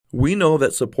We know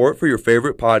that support for your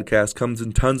favorite podcast comes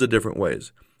in tons of different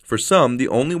ways. For some, the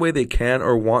only way they can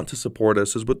or want to support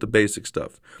us is with the basic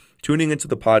stuff. Tuning into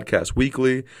the podcast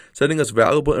weekly, sending us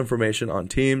valuable information on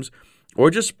teams, or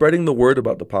just spreading the word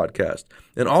about the podcast.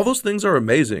 And all those things are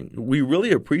amazing. We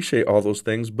really appreciate all those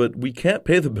things, but we can't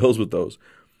pay the bills with those.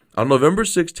 On November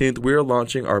 16th, we are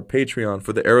launching our Patreon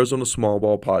for the Arizona Small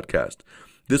Ball Podcast.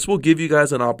 This will give you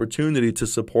guys an opportunity to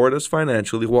support us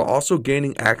financially while also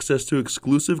gaining access to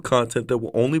exclusive content that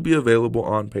will only be available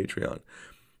on Patreon.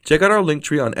 Check out our link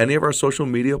tree on any of our social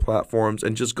media platforms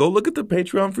and just go look at the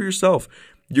Patreon for yourself.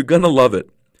 You're going to love it.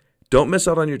 Don't miss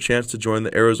out on your chance to join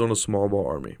the Arizona Small Ball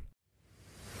Army.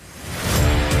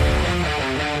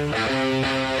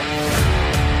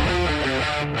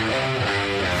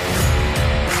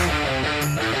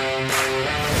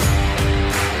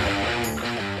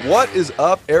 What is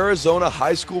up, Arizona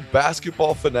high school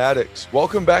basketball fanatics?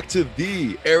 Welcome back to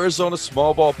the Arizona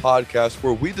Small Ball Podcast,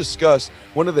 where we discuss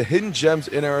one of the hidden gems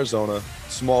in Arizona,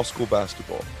 small school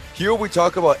basketball. Here we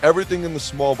talk about everything in the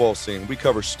small ball scene. We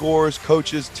cover scores,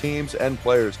 coaches, teams, and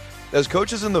players. As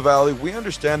coaches in the Valley, we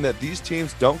understand that these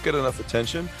teams don't get enough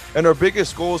attention, and our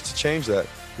biggest goal is to change that.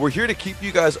 We're here to keep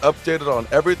you guys updated on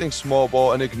everything small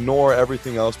ball and ignore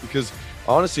everything else because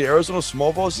honestly, Arizona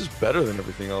small ball is just better than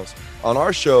everything else. On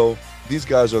our show, these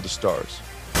guys are the stars.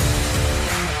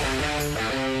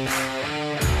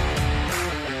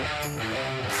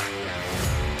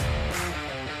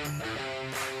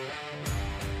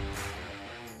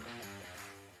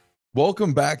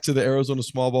 Welcome back to the Arizona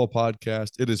Small Ball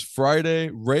Podcast. It is Friday.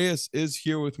 Reyes is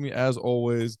here with me as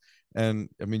always. And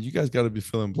I mean, you guys got to be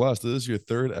feeling blessed. This is your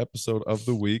third episode of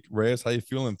the week. Reyes, how you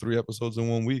feeling? 3 episodes in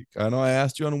 1 week. I know I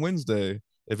asked you on Wednesday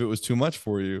if it was too much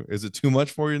for you. Is it too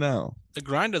much for you now? The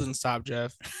grind doesn't stop,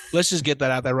 Jeff. Let's just get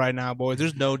that out there right now, boys.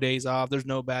 There's no days off. There's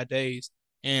no bad days.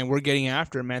 And we're getting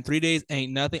after it, man. 3 days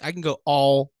ain't nothing. I can go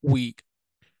all week.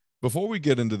 Before we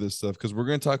get into this stuff, because we're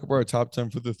going to talk about our top 10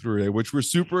 for the 3A, which we're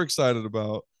super excited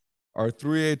about. Our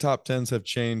 3A top 10s have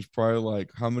changed probably like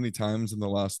how many times in the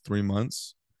last 3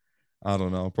 months? I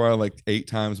don't know, probably like 8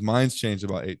 times. Mine's changed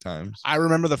about 8 times. I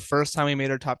remember the first time we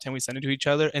made our top 10, we sent it to each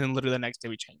other, and then literally the next day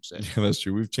we changed it. Yeah, that's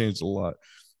true. We've changed a lot.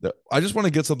 I just want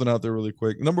to get something out there really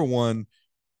quick. Number one,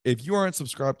 if you aren't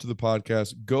subscribed to the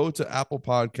podcast, go to Apple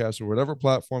Podcasts or whatever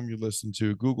platform you listen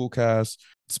to, Google Cast,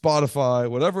 Spotify,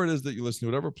 whatever it is that you listen to,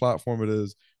 whatever platform it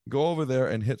is, go over there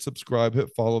and hit subscribe,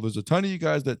 hit follow. There's a ton of you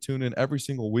guys that tune in every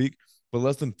single week, but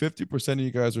less than 50% of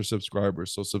you guys are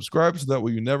subscribers. So subscribe so that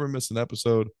way you never miss an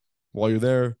episode. While you're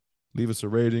there, leave us a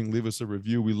rating, leave us a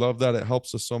review. We love that. It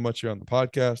helps us so much here on the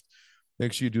podcast.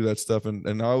 Make sure you do that stuff.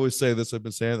 And I always say this, I've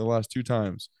been saying it the last 2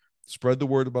 times. Spread the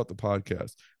word about the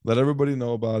podcast. Let everybody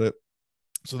know about it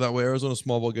so that way Arizona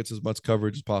Small Ball gets as much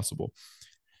coverage as possible.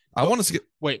 I want to skip.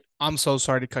 Wait, I'm so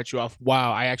sorry to cut you off.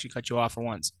 Wow, I actually cut you off for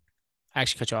once. I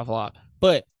actually cut you off a lot.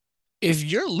 But if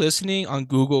you're listening on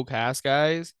Google Cast,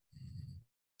 guys,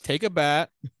 take a bat.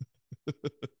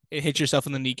 And hit yourself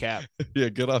in the kneecap. Yeah,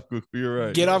 get off Google. You're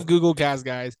right. Get off Google Cast,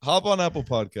 guys. Hop on Apple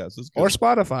Podcasts. Or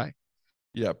Spotify.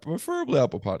 Yeah, preferably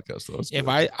Apple Podcasts. Though. If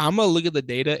I'm going to look at the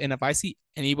data, and if I see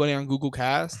anybody on Google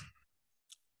Cast,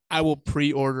 I will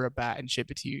pre-order a bat and ship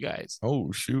it to you guys.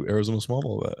 Oh, shoot. Arizona Small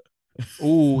Ball bat.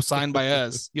 Ooh, signed by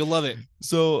us. You'll love it.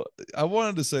 So I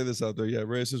wanted to say this out there. Yeah,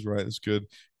 Reyes is right. It's good.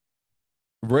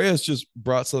 Reyes just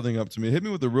brought something up to me. Hit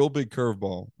me with a real big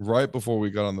curveball right before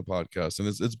we got on the podcast, and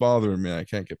it's bothering me. I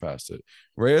can't get past it.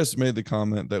 Reyes made the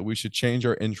comment that we should change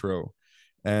our intro,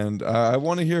 and I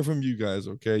want to hear from you guys.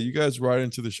 Okay, you guys write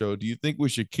into the show. Do you think we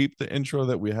should keep the intro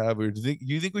that we have, or do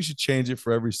you think we should change it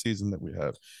for every season that we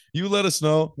have? You let us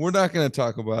know. We're not going to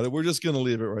talk about it. We're just going to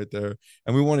leave it right there,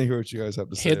 and we want to hear what you guys have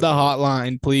to say. Hit the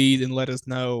hotline, please, and let us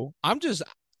know.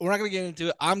 We're not going to get into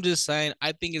it. I'm just saying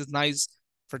I think it's nice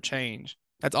for change.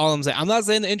 That's all I'm saying. I'm not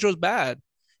saying the intro's bad.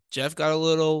 Jeff got a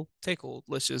little tickled,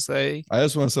 let's just say. I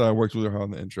just want to say I worked really hard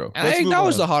on the intro. And I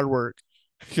acknowledge the hard work.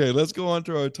 Okay, let's go on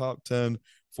to our top 10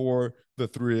 for the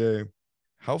 3A.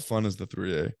 How fun is the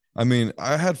 3A? I mean,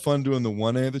 I had fun doing the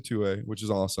 1A and the 2A, which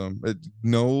is awesome.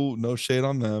 No shade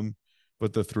on them,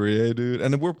 but the 3A, dude.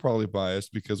 And we're probably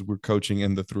biased because we're coaching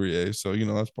in the 3A. So,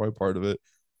 that's probably part of it.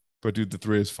 But, dude, the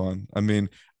 3A is fun. I mean,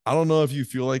 I don't know if you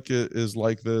feel like it is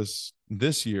like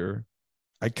this year.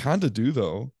 I kind of do,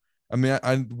 though. I mean,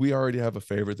 we already have a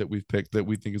favorite that we've picked that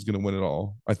we think is going to win it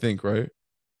all, I think, right?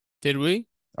 Did we?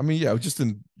 I mean, yeah, just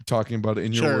in talking about it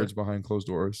in your words behind closed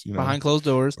doors. Behind closed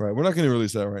doors. Right. We're not going to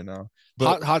release that right now.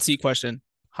 But hot seat question.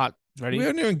 Hot Ready? We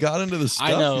haven't even got into the stuff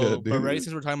I know, yet, dude. but ready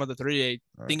since we're talking about the 3A.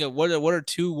 All Think of what are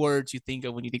 2 words you think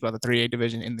of when you think about the 3A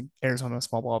division in the Arizona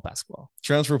small ball basketball?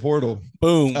 Transfer portal.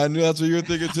 Boom. I knew that's what you were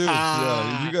thinking too.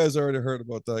 Yeah, you guys already heard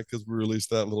about that because we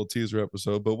released that little teaser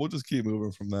episode, but we'll just keep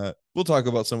moving from that. We'll talk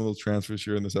about some of those transfers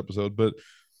here in this episode, but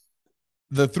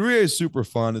the 3A is super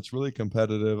fun. It's really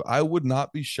competitive. I would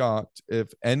not be shocked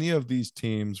if any of these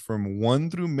teams from 1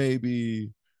 through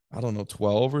maybe, I don't know,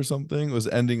 12 or something was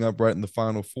ending up right in the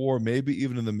final 4, maybe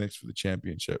even in the mix for the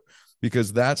championship,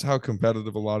 because that's how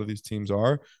competitive a lot of these teams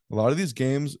are. A lot of these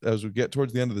games, as we get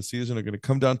towards the end of the season, are going to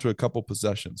come down to a couple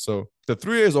possessions. So the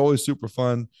 3A is always super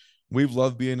fun. We've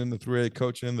loved being in the 3A,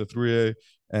 coaching the 3A,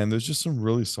 and there's just some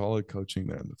really solid coaching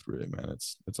there in the 3A, man.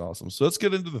 It's awesome. So let's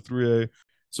get into the 3A.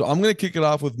 So I'm going to kick it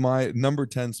off with my number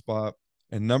 10 spot.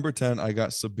 And number 10, I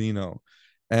got Sabino.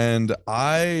 And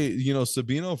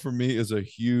Sabino for me is a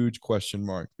huge question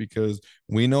mark because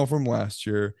we know from last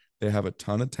year they have a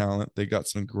ton of talent. They got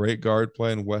some great guard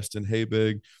play in Weston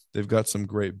Habig. They've got some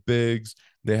great bigs.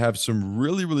 They have some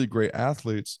really, really great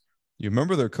athletes. You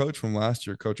remember their coach from last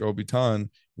year, Coach Obitan,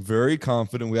 very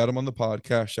confident. We had him on the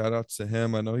podcast. Shout out to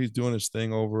him. I know he's doing his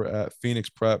thing over at Phoenix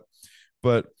Prep.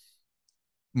 But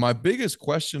my biggest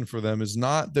question for them is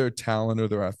not their talent or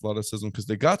their athleticism, because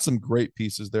they got some great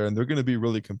pieces there and they're going to be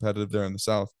really competitive there in the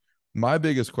South. My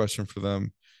biggest question for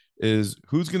them is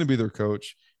who's going to be their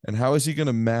coach and how is he going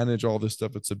to manage all this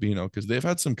stuff at Sabino? Because they've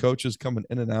had some coaches coming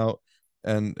in and out,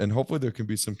 and hopefully there can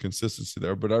be some consistency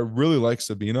there. But I really like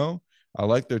Sabino. I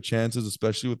like their chances,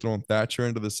 especially with throwing Thatcher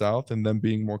into the South and them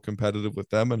being more competitive with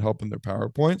them and helping their power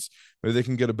points. Maybe they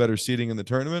can get a better seeding in the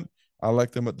tournament. I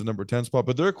like them at the number 10 spot,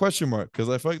 but they're a question mark because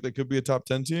I feel like they could be a top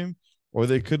 10 team or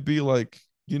they could be like,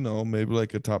 maybe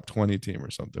like a top 20 team or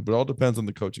something, but it all depends on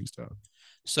the coaching staff.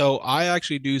 So I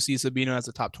actually do see Sabino as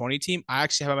a top 20 team. I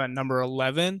actually have them at number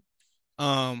 11.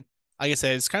 Like I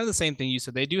said, it's kind of the same thing you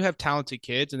said. They do have talented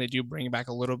kids and they do bring back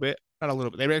a little bit, not a little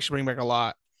bit. They actually bring back a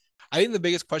lot. I think the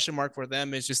biggest question mark for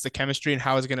them is just the chemistry and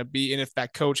how it's going to be, and if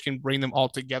that coach can bring them all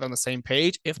together on the same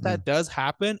page. If that does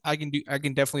happen, I can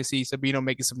definitely see Sabino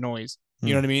making some noise.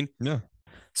 You know what I mean? Yeah.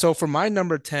 So for my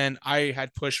number 10, I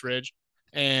had Push Ridge,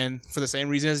 and for the same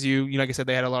reason as you, like I said,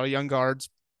 they had a lot of young guards.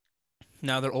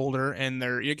 Now they're older and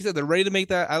they're, like I said, they're ready to make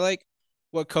that. I like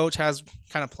what coach has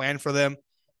kind of planned for them.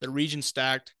 The region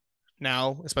stacked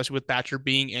now, especially with Thatcher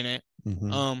being in it.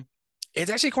 Mm-hmm. It's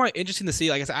actually quite interesting to see.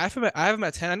 Like I said, I have him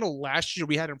at 10. I know last year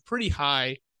we had him pretty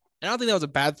high, and I don't think that was a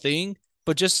bad thing.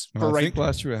 But just for I think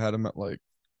last year I had him at like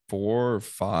 4 or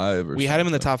 5. We had him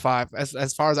in the top 5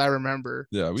 as far as I remember.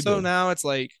 Yeah, we so did. Now it's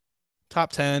like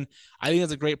top 10. I think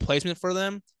that's a great placement for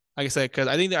them. Like I said, because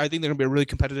I think they're gonna be a really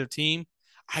competitive team.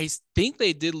 I think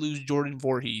they did lose Jordan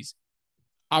Voorhees.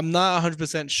 I'm not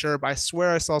 100% sure, but I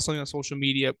swear I saw something on social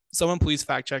media. Someone please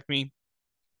fact check me.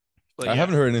 But I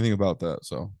haven't heard anything about that.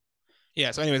 So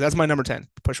yeah. So anyways, that's my number 10,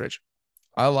 Push Ridge.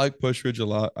 I like Push Ridge a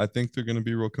lot. I think they're going to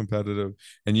be real competitive.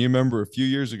 And you remember a few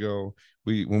years ago,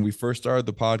 when we first started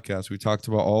the podcast, we talked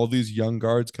about all these young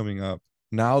guards coming up.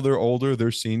 Now they're older, they're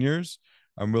seniors.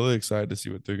 I'm really excited to see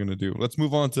what they're going to do. Let's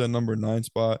move on to number 9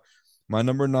 spot. My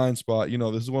number 9 spot,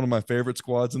 this is one of my favorite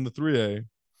squads in the 3A.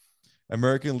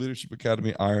 American Leadership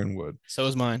Academy Ironwood. So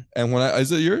is mine. And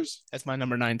is it yours? That's my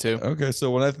number 9 too. Okay,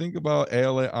 so when I think about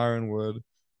ALA Ironwood,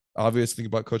 obviously think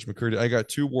about Coach McCurdy. I got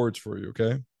 2 words for you,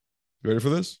 okay? You ready for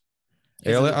this?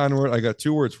 ALA Ironwood, I got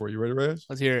 2 words for you. Ready, Reyes?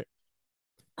 Let's hear it.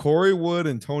 Corey Wood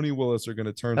and Tony Willis are going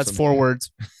to turn. That's 4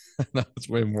 words. No, that's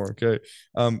way more. Okay.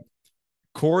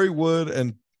 Corey Wood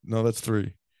and no, that's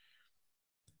 3.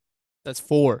 That's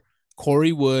 4.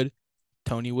 Corey Wood,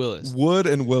 Tony Willis. Wood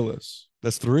and Willis.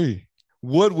 That's 3.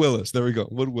 Wood Willis. There we go.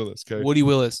 Wood Willis. Okay. Woody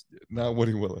Willis. Not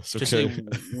Woody Willis. Okay. Just say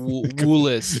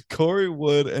Willis. Corey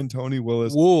Wood and Tony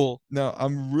Willis. Wool. Now,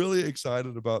 I'm really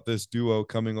excited about this duo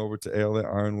coming over to ALA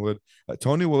Ironwood.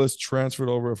 Tony Willis transferred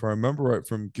over, if I remember right,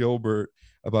 from Gilbert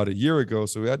about a year ago.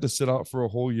 So we had to sit out for a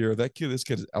whole year. This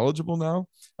kid is eligible now.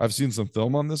 I've seen some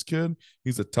film on this kid.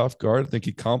 He's a tough guard. I think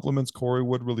he complements Corey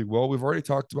Wood really well. We've already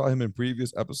talked about him in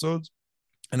previous episodes.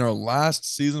 In our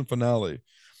last season finale,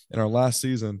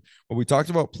 when we talked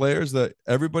about players that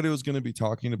everybody was going to be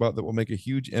talking about that will make a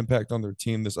huge impact on their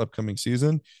team this upcoming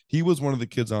season, he was one of the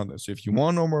kids on this. So if you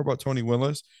want to know more about Tony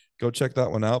Willis, go check that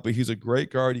one out. But he's a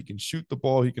great guard. He can shoot the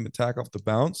ball. He can attack off the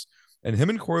bounce. And him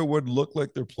and Corey Wood look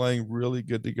like they're playing really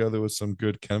good together with some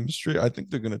good chemistry. I think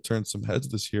they're going to turn some heads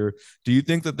this year. Do you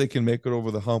think that they can make it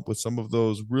over the hump with some of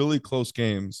those really close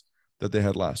games that they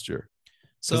had last year?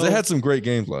 So they had some great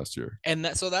games last year. And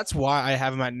that's why I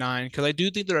have them at 9, because I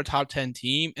do think they're a top 10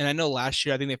 team. And I know last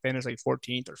year, I think they finished like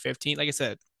 14th or 15th. Like I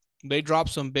said, They dropped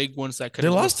some big ones that could They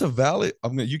have lost to Valley.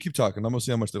 You keep talking. I'm gonna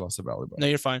see how much they lost to Valley by. No,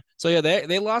 you're fine. So yeah,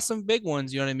 they lost some big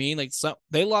ones. You know what I mean? Like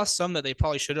they lost some that they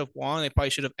probably should have won. They probably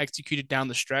should have executed down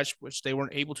the stretch, which they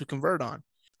weren't able to convert on.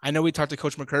 I know we talked to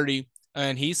Coach McCurdy,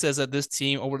 and he says that this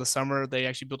team over the summer they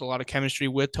actually built a lot of chemistry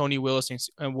with Tony Willis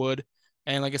and Wood.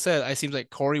 And like I said, it seems like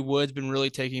Corey Wood's been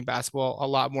really taking basketball a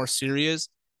lot more serious.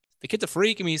 The kid's a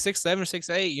freak. I mean, he's 6'7",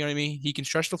 6'8". You know what I mean? He can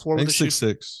stretch the floor I with think a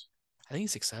shoe. 6'6". I think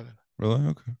he's 6'7". Really?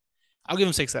 Okay. I'll give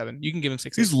him 6'7". You can give him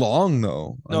 6'6". He's long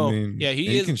though. No, I mean, yeah,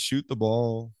 he can shoot the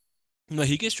ball. No,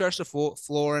 he can stretch the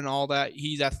floor and all that.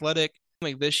 He's athletic.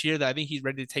 Like this year, that I think he's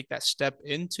ready to take that step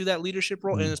into that leadership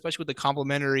role, and especially with the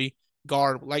complementary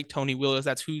guard like Tony Willis,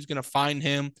 that's who's going to find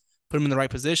him, put him in the right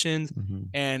positions,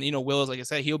 and Willis, like I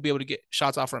said, he'll be able to get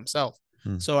shots off for himself.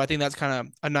 So I think that's kind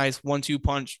of a nice 1-2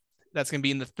 punch that's going to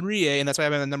be in the 3A, and that's why I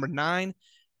have him at number 9.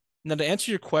 Now, to answer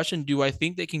your question, do I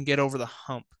think they can get over the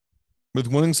hump with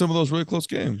winning some of those really close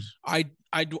games? I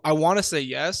want to say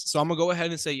yes, so I'm gonna go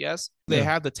ahead and say yes. They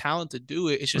have the talent to do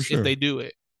it. It's just if they do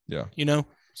it,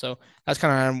 So that's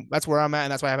where I'm at,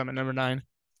 and that's why I have him at number 9.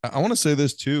 I want to say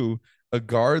this too: a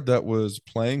guard that was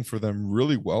playing for them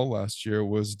really well last year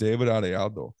was David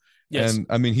Adealdo. Yes. And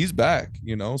I mean, he's back,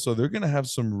 so they're gonna have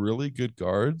some really good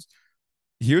guards.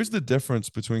 Here's the difference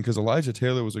between, because Elijah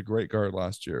Taylor was a great guard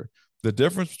last year. The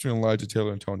difference between Elijah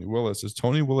Taylor and Tony Willis is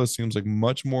Tony Willis seems like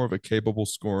much more of a capable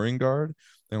scoring guard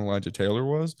than Elijah Taylor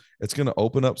was. It's going to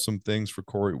open up some things for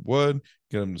Corey Wood,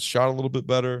 get him to shot a little bit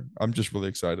better. I'm just really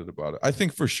excited about it. I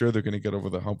think for sure they're going to get over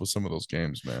the hump with some of those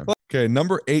games, man. Okay,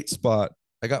 number 8 spot.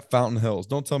 I got Fountain Hills.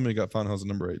 Don't tell me you got Fountain Hills at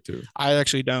number 8 too. I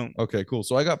actually don't. Okay, cool.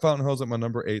 So I got Fountain Hills at my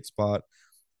number 8 spot.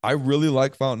 I really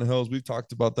like Fountain Hills. We've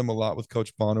talked about them a lot with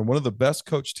Coach Bonner, one of the best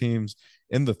coach teams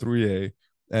in the 3A.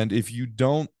 And if you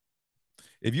don't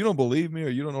believe me or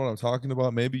you don't know what I'm talking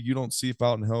about, maybe you don't see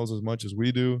Fountain Hills as much as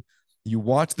we do. You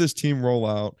watch this team roll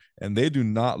out, and they do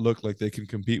not look like they can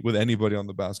compete with anybody on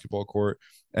the basketball court.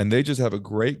 And they just have a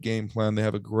great game plan. They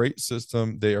have a great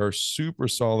system. They are super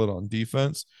solid on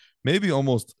defense. Maybe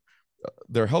almost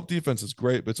their help defense is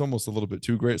great, but it's almost a little bit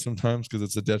too great sometimes because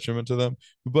it's a detriment to them.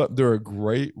 But they're a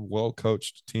great,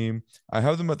 well-coached team. I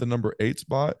have them at the number 8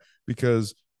 spot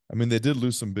because I mean, they did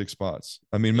lose some big spots.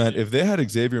 I mean, man, if they had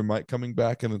Xavier Mike coming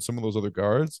back and then some of those other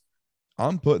guards,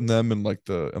 I'm putting them in like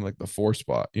the 4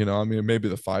 spot. I mean, maybe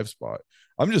the 5 spot.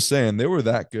 I'm just saying they were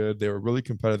that good. They were really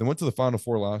competitive. They went to the Final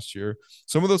Four last year.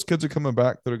 Some of those kids are coming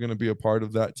back that are going to be a part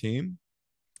of that team.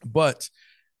 But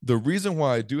the reason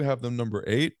why I do have them number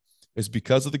 8 is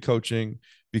because of the coaching,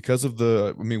 because of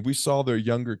we saw their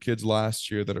younger kids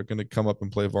last year that are going to come up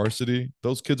and play varsity.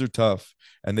 Those kids are tough,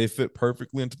 and they fit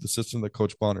perfectly into the system that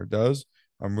Coach Bonner does.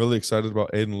 I'm really excited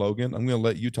about Aiden Logan. I'm going to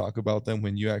let you talk about them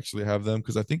when you actually have them,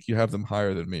 because I think you have them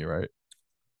higher than me, right?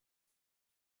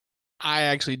 I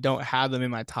actually don't have them in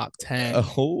my top 10.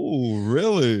 Oh,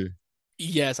 really?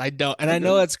 Yes, I don't. And I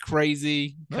know that's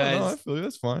crazy. No, I feel you.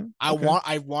 That's fine. I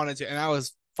wanted to, and I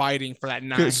was fighting for that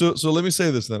 9. Okay, so let me say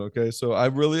this then, okay? So I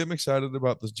really am excited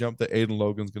about this jump that Aiden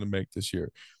Logan's going to make this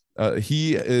year.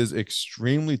 He is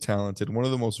extremely talented, one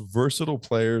of the most versatile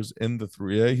players in the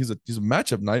 3A. He's a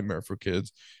matchup nightmare for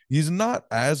kids. He's not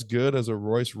as good as a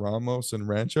Royce Ramos and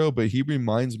Rancho, but he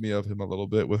reminds me of him a little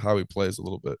bit with how he plays a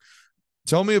little bit.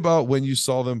 Tell me about when you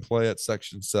saw them play at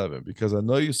Section 7, because I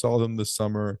know you saw them this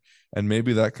summer, and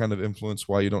maybe that kind of influenced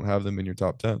why you don't have them in your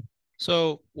top 10.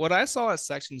 So what I saw at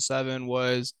Section 7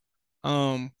 was,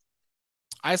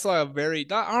 I saw a very,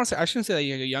 not honestly, I shouldn't say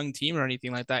like a young team or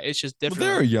anything like that. It's just different.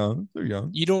 Well, they're young. They're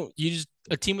young. You just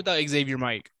a team without Xavier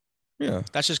Mike. Yeah.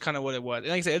 That's just kind of what it was. And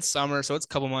like I said, it's summer, so it's a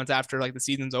couple months after like the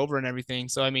season's over and everything.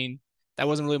 So I mean, that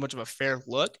wasn't really much of a fair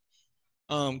look.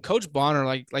 Coach Bonner,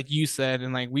 like you said,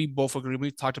 and like we both agree,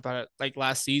 we talked about it like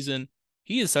last season.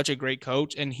 He is such a great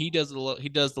coach, and he does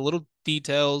the little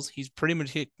details. He's pretty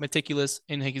meticulous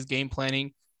in his game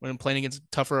planning when playing against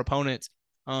tougher opponents.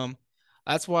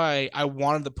 That's why I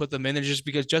wanted to put them in there, just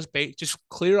because just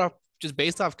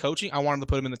based off coaching, I wanted to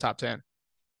put them in the top 10.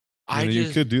 You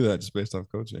could do that just based off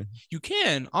coaching. You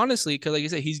can, honestly, because like I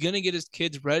said, he's gonna get his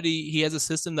kids ready. He has a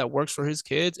system that works for his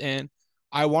kids, and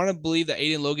I want to believe that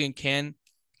Aiden Logan can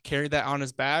carry that on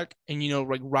his back and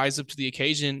like rise up to the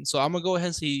occasion. So I'm gonna go ahead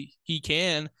and say he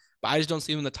can, but I just don't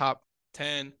see him in the top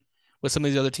 10 with some of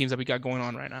these other teams that we got going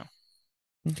on right now.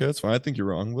 Okay, that's fine. I think you're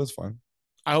wrong. That's fine.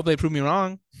 I hope they prove me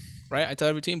wrong, right? I tell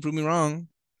every team, prove me wrong.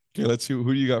 Okay, let's see.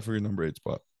 Who do you got for your number 8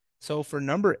 spot? So for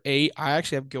number 8, I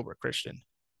actually have Gilbert Christian.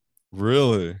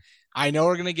 Really? I know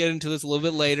we're gonna get into this a little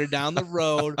bit later down the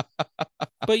road,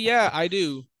 but yeah, I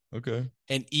do. Okay.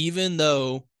 And even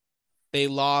though they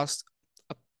lost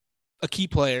a key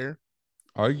player,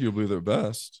 Arguably their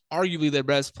best. arguably their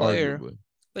best player. Arguably.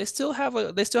 They still have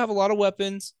a lot of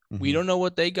weapons. We Mhm. don't know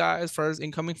what they got as far as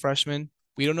incoming freshmen.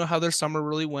 We don't know how their summer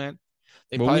really went.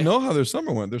 They But we know how their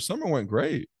summer went. Their summer went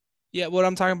great. yeah, what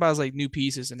I'm talking about is like new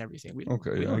pieces and everything.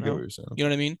 Okay, we yeah, I don't get know. what you're saying. You know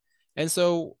what I mean? And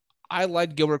so I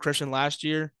liked Gilbert Christian last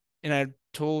year, and I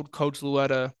told Coach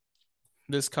Luetta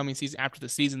this coming season after the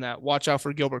season that watch out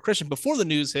for Gilbert Christian before the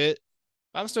news hit.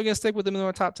 I'm still gonna stick with them in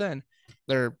my top 10.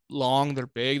 They're long, they're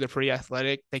big, they're pretty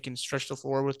athletic. They can stretch the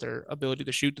floor with their ability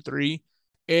to shoot the three.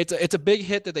 It's a big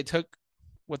hit that they took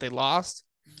what they lost.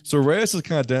 So Reyes is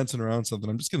kind of dancing around something.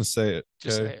 I'm just gonna say it.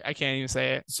 Just Okay. say, I can't even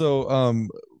say it. So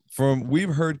from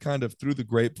we've heard kind of through the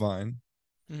grapevine,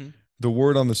 Mhm. the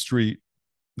word on the street,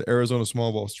 the Arizona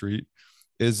small ball street,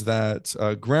 is that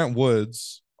Grant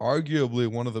Woods, arguably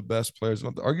one of the best players,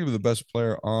 arguably the best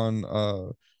player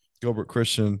on Gilbert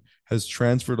Christian, has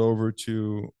transferred over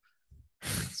to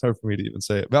sorry for me to even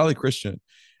say it, Valley Christian.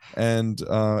 And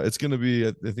it's going to be,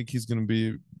 I think he's going to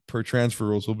be, per transfer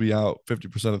rules, he'll be out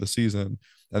 50% of the season.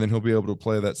 And then he'll be able to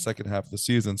play that second half of the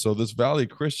season. So this Valley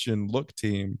Christian look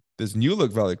team, this new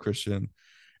look Valley Christian,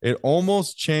 it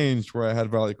almost changed where I had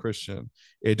Valley Christian.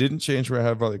 It didn't change where I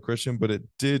had Valley Christian, but it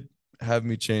did have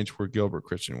me change where Gilbert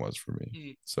Christian was for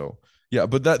me. So yeah,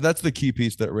 but that's the key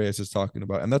piece that Reyes is talking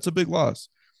about. And that's a big loss.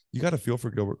 You got to feel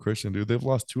for Gilbert Christian, dude. They've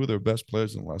lost two of their best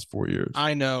players in the last 4 years.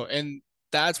 I know. And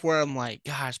that's where I'm like,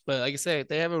 gosh, but like I said,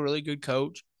 they have a really good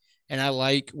coach. And I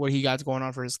like what he got going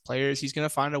on for his players. He's going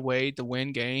to find a way to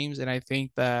win games. And I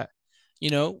think that,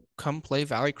 come play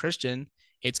Valley Christian,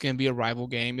 it's going to be a rival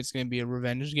game. It's going to be a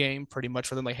revenge game pretty much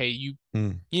for them. Like, hey, you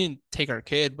didn't take our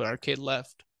kid, but our kid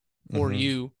left for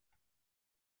you.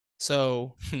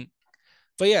 So,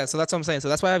 but yeah, so that's what I'm saying. So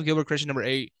that's why I have Gilbert Christian number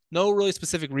 8. No really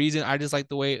specific reason. I just like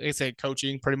the way they say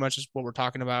coaching pretty much is what we're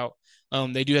talking about.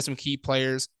 They do have some key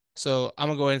players. So I'm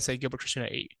going to go ahead and say Gilbert Christian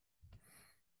at 8.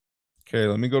 Okay,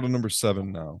 let me go to number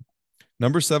 7 now.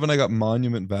 Number 7, I got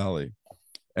Monument Valley.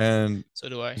 And so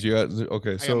do I.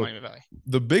 Okay, so Monument Valley.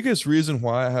 The biggest reason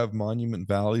why I have Monument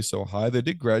Valley so high, they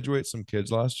did graduate some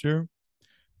kids last year.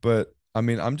 But I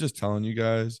mean, I'm just telling you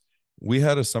guys, we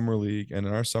had a summer league, and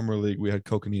in our summer league, we had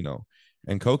Coconino.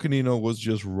 And Coconino was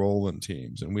just rolling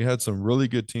teams. And we had some really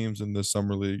good teams in this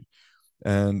summer league.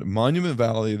 And Monument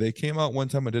Valley, they came out one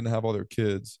time and didn't have all their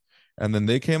kids. And then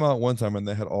they came out one time and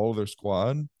they had all of their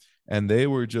squad. And they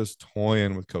were just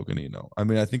toying with Coconino. I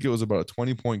mean, I think it was about a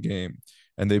 20-point game.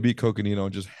 And they beat Coconino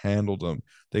and just handled them.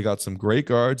 They got some great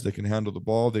guards. They can handle the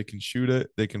ball. They can shoot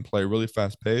it. They can play really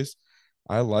fast pace.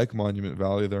 I like Monument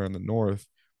Valley there in the north.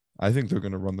 I think they're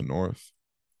going to run the north.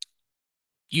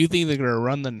 You think they're going to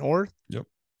run the north? Yep.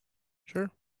 Sure.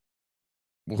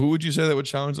 Well, who would you say that would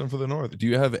challenge them for the north? Do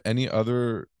you have any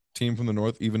other team from the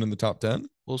north even in the top 10?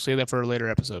 We'll say that for a later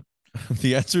episode.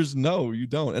 The answer is no, you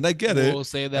don't. And I get it. We'll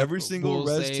say that every single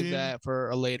res team. That for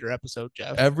a later episode,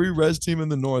 Jeff. Every res team in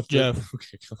the north. Jeff.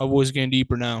 Okay, our voice getting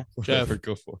deeper now. Whatever, Jeff.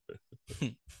 Go for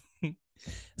it.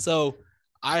 So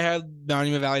I have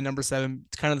Monument Valley number 7.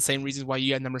 It's kind of the same reasons why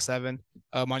you had number 7.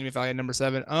 Monument Valley at number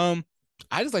 7.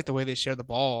 I just like the way they share the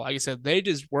ball. Like I said, they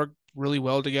just work really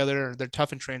well together. They're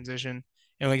tough in transition.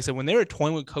 And like I said, when they were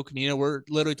toying with Coconino, we're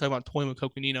literally talking about toying with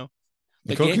Coconino.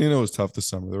 Coconino was tough this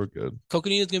summer. They were good.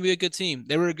 Coconino is going to be a good team.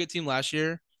 They were a good team last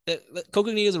year.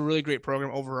 Coconino is a really great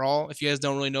program overall. If you guys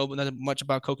don't really know but much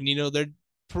about Coconino, they're a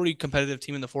pretty competitive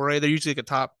team in the 4A. They're usually like a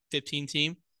top 15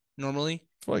 team normally.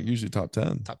 It's like usually top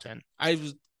 10. Top 10. I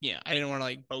didn't want to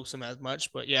like boast them as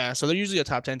much, but yeah. So they're usually a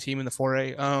top 10 team in the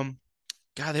 4A.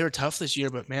 God, they were tough this year,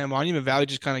 but man, Monument Valley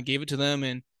just kind of gave it to them,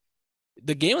 and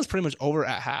the game was pretty much over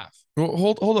at half. Well,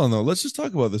 hold on though. Let's just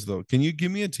talk about this though. Can you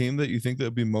give me a team that you think that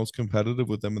would be most competitive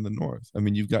with them in the north? I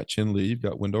mean, you've got Chinle, you've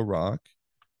got Window Rock,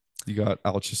 you got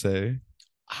Alchese.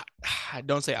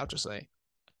 Don't say Alchese.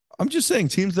 I'm just saying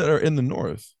teams that are in the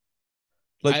north.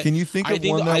 Like, can you think of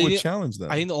one that would challenge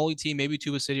them? I think the only team, maybe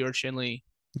Tuba City or Chinle.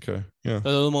 Okay, yeah.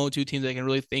 Those are the only two teams I can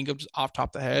really think of just off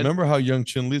top of the head. Remember how young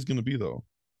Chinle is going to be though.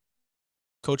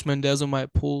 Coach Mendezo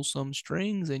might pull some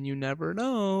strings, and you never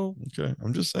know. Okay,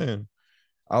 I'm just saying.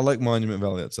 I like Monument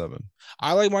Valley at 7.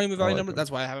 I like Monument Valley number.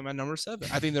 That's why I have him at number 7.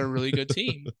 I think they're a really good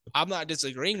team. I'm not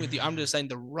disagreeing with you. I'm just saying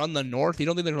to run the north. You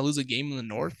don't think they're gonna lose a game in the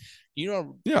north? Yeah,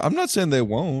 I'm not saying they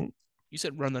won't. You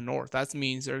said run the north. That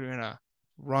means they're gonna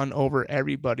run over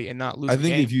everybody and not lose. I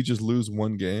think if you just lose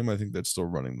one game, I think that's still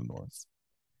running the north.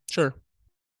 Sure.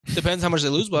 Depends how much they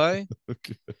lose by.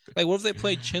 Okay. Like, what if they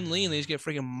play Chinle and they just get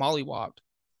freaking mollywopped?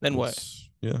 Then what?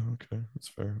 Yeah, okay. That's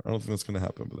fair. I don't think that's going to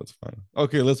happen, but that's fine.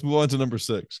 Okay, let's move on to number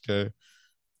 6, okay?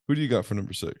 Who do you got for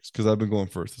number 6? Because I've been going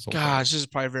first this whole time. Gosh, this is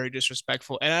probably very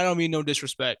disrespectful. And I don't mean no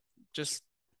disrespect. Just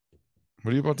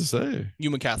What are you about to say?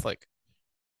 Yuma Catholic.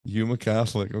 Yuma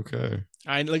Catholic. Okay.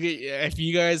 I look at if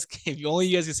you guys, if you only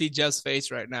you guys can see Jeff's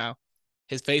face right now,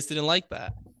 his face didn't like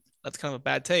that. That's kind of a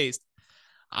bad taste.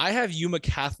 I have Yuma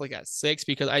Catholic at 6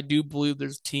 because I do believe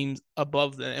there's teams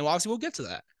above them, and obviously we'll get to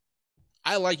that.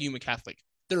 I like Yuma Catholic.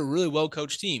 They're a really well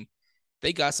coached team.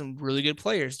 They got some really good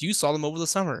players. You saw them over the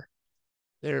summer.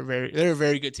 They're a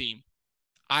very good team.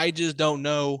 I just don't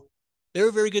know. They were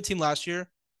a very good team last year.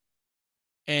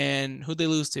 And who'd they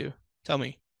lose to? Tell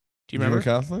me. Do you remember?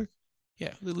 Yuma Catholic?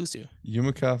 Yeah, who'd they lose to?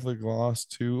 Yuma Catholic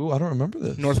lost to, I don't remember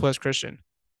this. Northwest Christian.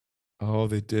 Oh,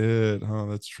 they did. Oh,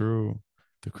 that's true.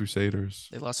 The Crusaders.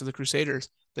 They lost to the Crusaders.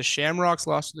 The Shamrocks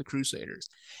lost to the Crusaders.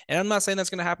 And I'm not saying that's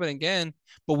going to happen again,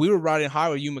 but we were riding high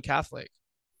with Yuma Catholic.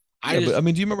 But I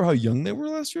mean, do you remember how young they were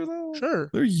last year, though? Sure.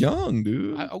 They're young,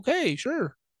 dude. Okay,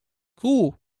 sure.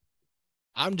 Cool.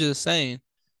 I'm just saying.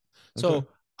 So Okay.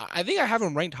 I think I have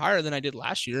them ranked higher than I did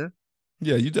last year.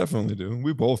 Yeah, you definitely do.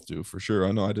 We both do, for sure.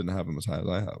 I know I didn't have them as high as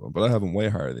I have them, but I have them way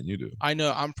higher than you do. I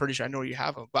know. I'm pretty sure I know where you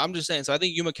have them. But I'm just saying. So I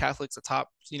think Yuma Catholic's the top,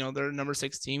 they're number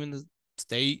 6 team in the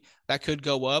state. That could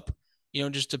go up,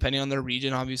 just depending on their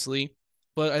region, obviously.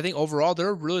 But I think overall, they're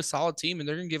a really solid team, and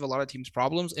they're going to give a lot of teams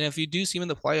problems. And if you do see them in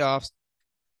the playoffs,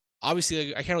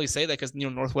 obviously, I can't really say that because,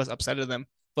 Northwest upsetted them.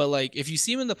 But, like, if you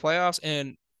see them in the playoffs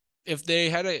and if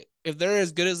they're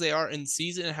as good as they are in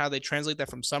season and how they translate that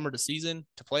from summer to season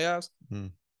to playoffs,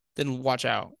 then watch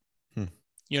out. You know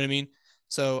what I mean?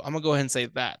 So I'm going to go ahead and say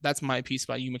that. That's my piece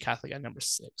about Yuma Catholic at number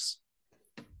 6.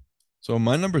 So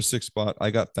my number 6 spot, I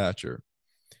got Thatcher.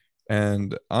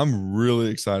 And I'm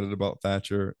really excited about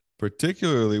Thatcher.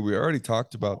 Particularly, we already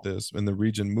talked about this in the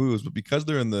region moves, but because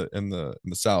they're in the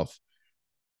South,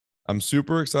 I'm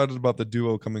super excited about the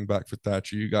duo coming back for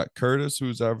Thatcher. You got Curtis,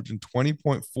 who's averaging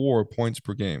 20.4 points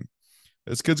per game.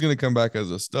 This kid's going to come back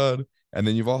as a stud. And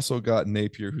then you've also got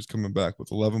Napier, who's coming back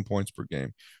with 11 points per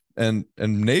game. And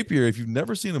Napier, if you've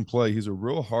never seen him play, he's a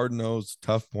real hard-nosed,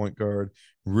 tough point guard.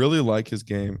 Really like his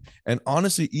game. And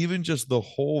honestly, even just the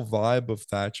whole vibe of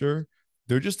Thatcher,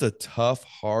 they're just a tough,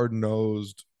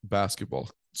 hard-nosed basketball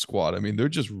squad. I mean, they're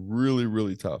just really,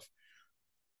 really tough.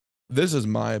 This is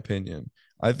my opinion.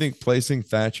 I think placing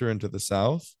Thatcher into the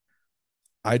South,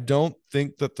 I don't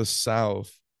think that the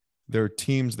South, their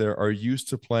teams there are used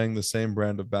to playing the same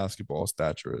brand of basketball as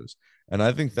Thatcher is. And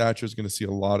I think Thatcher is going to see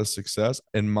a lot of success.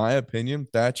 In my opinion,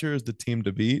 Thatcher is the team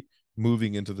to beat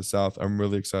moving into the South. I'm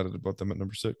really excited about them at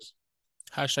number 6.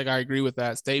 Hashtag I agree with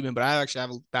that statement, but I actually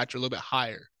have Thatcher a little bit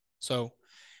higher. So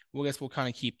we'll kind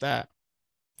of keep that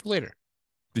for later.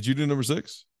 Did you do number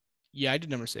 6? Yeah, I did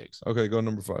number 6. Okay, go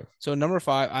number 5. So number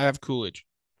 5, I have Coolidge.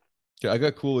 Okay, I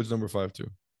got Coolidge number 5 too.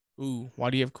 Ooh,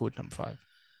 why do you have Coolidge number 5?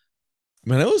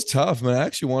 Man, it was tough, man. I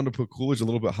actually wanted to put Coolidge a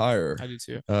little bit higher. I do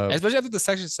too. Especially after the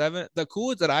Section 7. The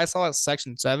Coolidge that I saw at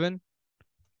Section 7,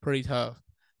 pretty tough.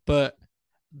 But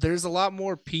there's a lot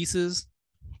more pieces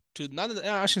to,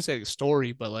 I shouldn't say the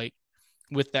story, but like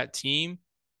with that team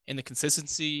and the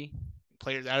consistency,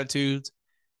 players' attitudes,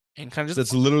 and kind of just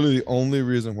that's literally the only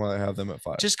reason why I have them at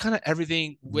 5. Just kind of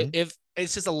everything. If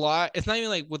it's just a lot, it's not even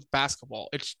like with basketball.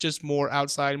 It's just more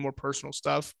outside, more personal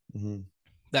stuff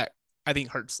that I think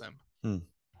hurts them.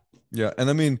 Yeah, and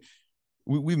I mean,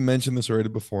 we mentioned this already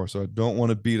before, so I don't want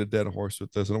to beat a dead horse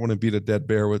with this. I don't want to beat a dead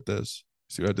bear with this.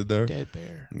 See what I did there? Dead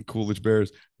bear. And Coolidge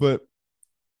Bears. But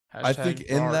Hashtag I think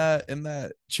in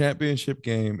that championship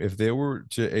game, if they would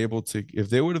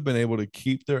have been able to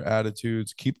keep their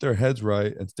attitudes, keep their heads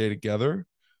right, and stay together,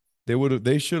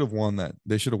 they should have won that.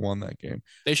 They should have won that game.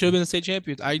 They should have been the state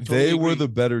champions. They were the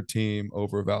better team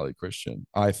over Valley Christian,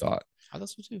 I thought. I thought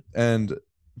so too. And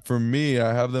for me,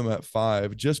 I have them at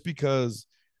 5 just because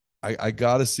I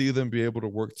got to see them be able to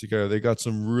work together. They got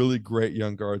some really great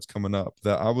young guards coming up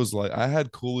that I was like, I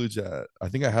had Coolidge I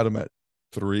think I had him at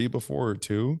 3 before or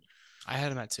 2. I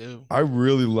had him at 2. I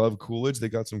really love Coolidge. They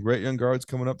got some great young guards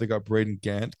coming up. They got Braden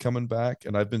Gant coming back,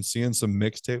 and I've been seeing some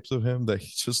mixtapes of him that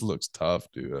he just looks tough,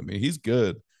 dude. I mean, he's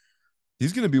good.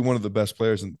 He's going to be one of the best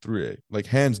players in 3A, like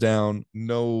hands down.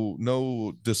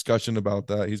 No discussion about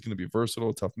that. He's going to be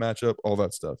versatile, tough matchup, all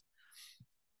that stuff.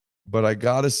 But I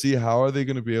got to see how are they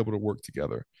going to be able to work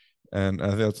together. And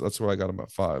I think that's why I got them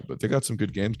at 5. But they got some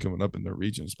good games coming up in their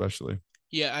region, especially.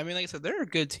 Yeah, I mean, like I said, they're a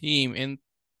good team, and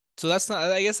so that's not.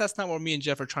 I guess that's not what me and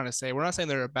Jeff are trying to say. We're not saying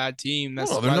they're a bad team.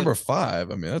 That's they're number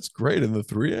 5. I mean, that's great in the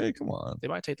 3A. Come on, they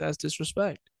might take that as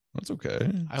disrespect. That's okay.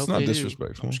 It's not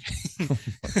disrespectful.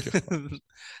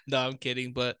 No, I'm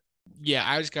kidding. But yeah,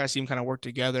 I just gotta see them kind of work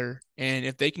together, and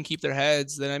if they can keep their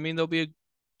heads, then I mean they'll be a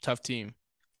tough team.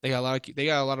 They got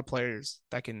a lot of players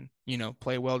that can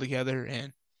play well together,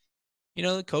 and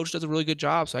the coach does a really good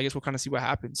job. So I guess we'll kind of see what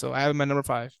happens. So I have him at number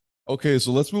 5. Okay,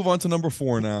 so let's move on to number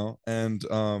 4 now. And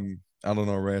I don't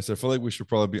know, Reyes. I feel like we should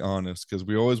probably be honest because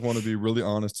we always want to be really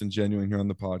honest and genuine here on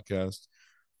the podcast.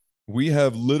 We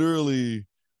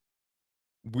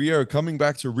are coming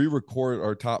back to re-record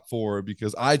our top 4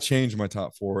 because I changed my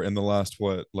top 4 in the last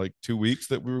like 2 weeks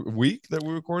that we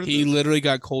recorded. He literally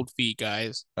got cold feet,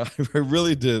 guys. I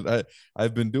really did.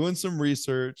 I've been doing some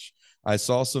research. I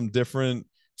saw some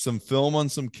film on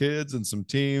some kids and some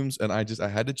teams, and I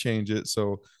had to change it.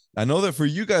 So I know that for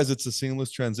you guys, it's a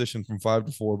seamless transition from 5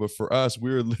 to 4, but for us,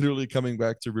 we were literally coming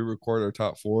back to re-record our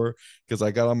top 4 because I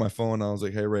got on my phone. And I was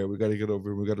like, "Hey Ray, we got to get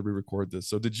over. We got to re-record this."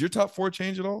 So, did your top 4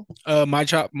 change at all? My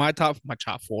top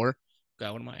 4.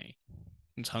 God, what am I?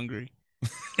 I'm hungry.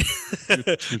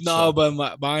 No,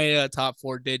 but my top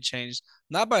 4 did change,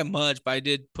 not by much, but I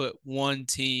did put one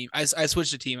team. I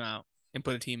switched a team out and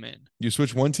put a team in. You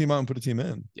switch one team out and put a team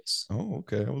in? Yes. Oh,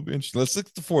 okay. That would be interesting. Let's stick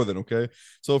to 4 then, okay?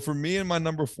 So for me in my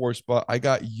number 4 spot, I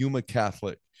got Yuma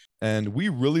Catholic, and we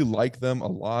really like them a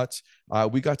lot.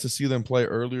 We got to see them play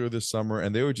earlier this summer,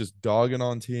 and they were just dogging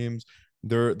on teams.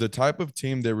 They're the type of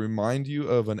team they remind you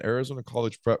of an Arizona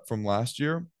College Prep from last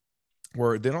year,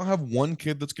 where they don't have one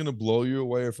kid that's going to blow you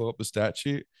away or fill up the stat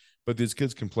sheet, but these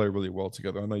kids can play really well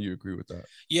together. I know you agree with that.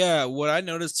 Yeah, what I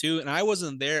noticed too, and I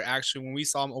wasn't there actually when we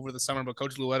saw them over the summer, but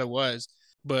Coach Luetta was.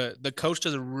 But the coach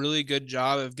does a really good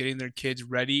job of getting their kids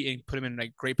ready and put them in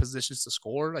like great positions to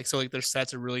score. Like, so like their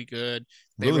sets are really good.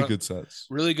 Good sets.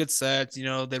 Really good sets. They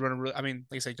run like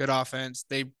I say, good offense.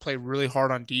 They play really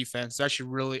hard on defense. It's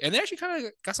actually and they actually kind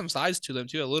of got some size to them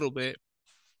too, a little bit.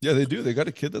 Yeah, they do. They got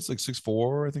a kid that's like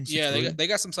 6'4", I think. 6'3". Yeah, they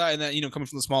got some size, and that coming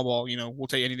from the small ball, we'll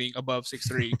take anything above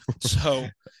 6'3". So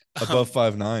above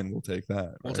 5'9", we'll take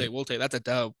that. We'll take that's a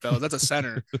dub, fellas. That's a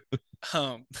center.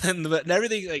 And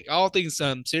everything, like all things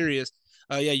serious.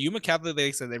 Yeah, Yuma Catholic, like I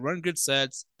said, they run good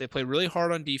sets. They play really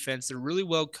hard on defense. They're really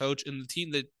well coached, and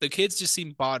the kids just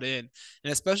seem bought in,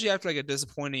 and especially after like a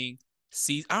disappointing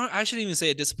season. I shouldn't even say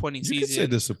a disappointing season. You could say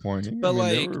disappointing, but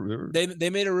they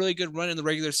made a really good run in the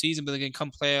regular season. But again,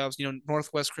 come playoffs,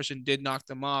 Northwest Christian did knock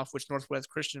them off, which Northwest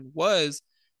Christian was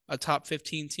a top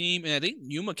 15 team, and I think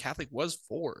Yuma Catholic was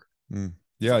 4.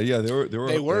 Yeah, they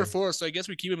were 4. So I guess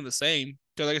we keep them the same.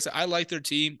 Because like I said, I like their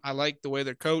team. I like the way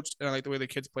they're coached, and I like the way the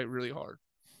kids play really hard.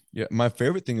 Yeah, my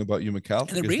favorite thing about Yuma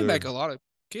Catholic, and they bring back a lot of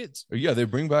kids. Yeah, they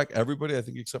bring back everybody, I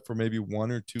think, except for maybe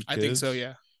 1 or 2 kids. I think so,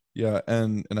 yeah. Yeah,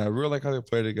 and I really like how they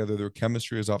play together. Their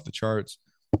chemistry is off the charts.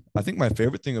 I think my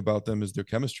favorite thing about them is their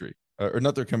chemistry, or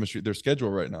not their chemistry, their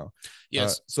schedule right now.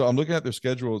 Yes. So I'm looking at their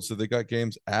schedule. So they got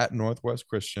games at Northwest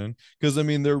Christian because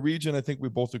their region. I think we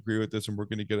both agree with this, and we're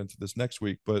going to get into this next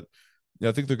week. But yeah,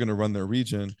 I think they're going to run their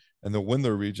region and they'll win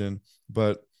their region.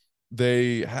 But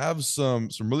they have some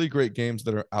really great games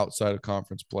that are outside of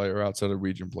conference play or outside of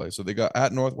region play. So they got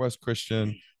at Northwest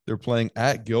Christian. They're playing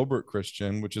at Gilbert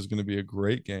Christian, which is going to be a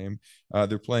great game.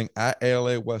 They're playing at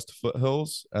ALA West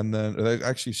Foothills, and then they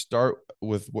actually start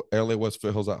with ALA West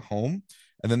Foothills at home,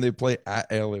 and then they play at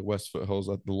ALA West Foothills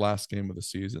at the last game of the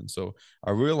season. So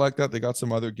I really like that. They got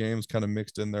some other games kind of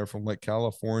mixed in there from like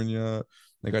California.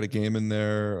 They got a game in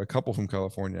there, a couple from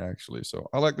California, actually. So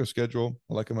I like their schedule.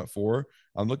 I like them at 4.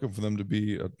 I'm looking for them to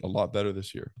be a lot better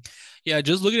this year. Yeah,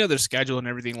 just looking at their schedule and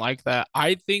everything like that,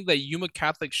 I think that Yuma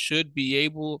Catholic should be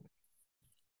able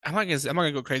 – I'm not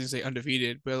gonna go crazy and say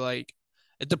undefeated, but like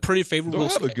it's a pretty favorable – They'll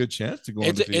have a good chance to go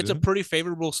undefeated. It's a pretty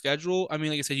favorable schedule. I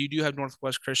mean, like I said, you do have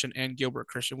Northwest Christian and Gilbert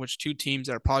Christian, which 2 teams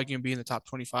that are probably going to be in the top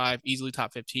 25, easily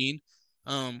top 15.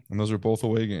 And those are both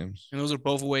away games.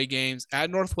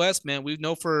 At Northwest, man, we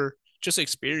know for just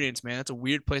experience, man, it's a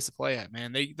weird place to play at,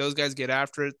 man. Those guys get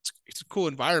after it. It's a cool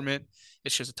environment.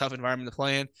 It's just a tough environment to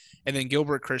play in. And then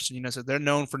Gilbert Christian, so they're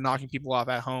known for knocking people off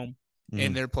at home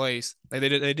in their place. Like they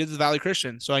did the Valley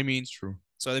Christian. So I mean, it's true.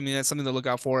 So I mean, that's something to look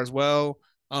out for as well.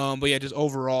 But yeah, just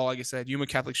overall, like I said, Yuma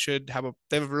Catholic should have a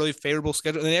really favorable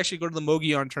schedule. And they actually go to the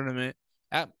Mogollon tournament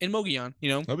in Mogollon,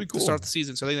 that'd be cool to start the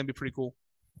season. So I think that'd be pretty cool.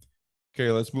 Okay,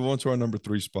 let's move on to our number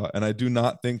 3 spot. And I do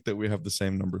not think that we have the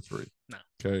same number 3. No.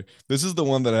 Okay. This is the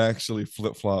one that I actually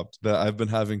flip-flopped that I've been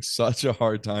having such a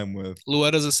hard time with.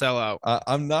 Luetta's a sellout.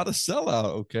 I'm not a sellout,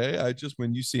 okay?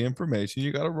 When you see information,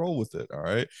 you got to roll with it, all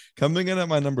right? Coming in at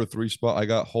my number 3 spot, I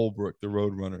got Holbrook, the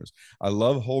Roadrunners. I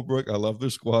love Holbrook. I love their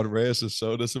squad. Reyes is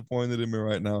so disappointed in me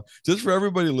right now. Just for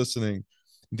everybody listening,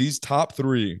 these top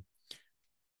 3,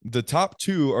 the top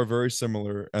 2 are very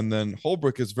similar, and then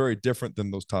Holbrook is very different than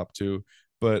those top 2.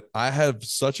 But I have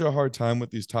such a hard time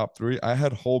with these top 3. I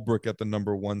had Holbrook at the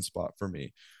number 1 spot for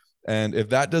me. And if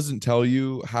that doesn't tell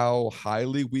you how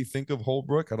highly we think of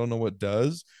Holbrook, I don't know what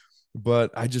does.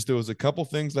 But there was a couple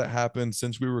things that happened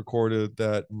since we recorded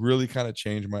that really kind of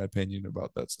changed my opinion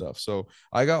about that stuff. So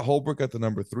I got Holbrook at the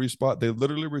number 3 spot. They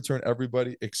literally returned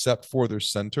everybody except for their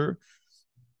center.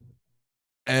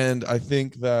 And I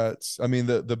think that, I mean,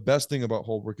 the best thing about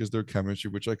Holbrook is their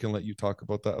chemistry, which I can let you talk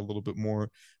about that a little bit more.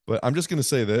 But I'm just going to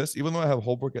say this, even though I have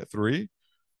Holbrook at 3,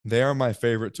 they are my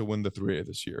favorite to win the 3A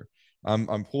this year.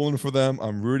 I'm pulling for them.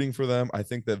 I'm rooting for them. I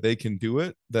think that they can do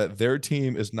it, that their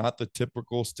team is not the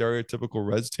typical stereotypical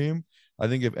Reds team. I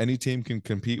think if any team can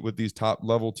compete with these top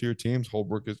level tier teams,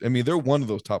 Holbrook is, I mean, they're one of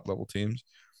those top level teams,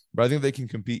 but I think they can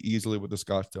compete easily with the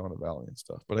Scottsdale and the Valley and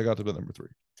stuff. But I got to be number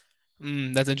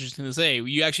 3. That's interesting to say.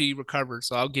 You actually recovered,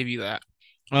 so I'll give you that.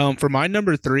 For my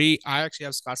number 3, I actually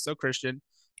have Scottsdale Christian.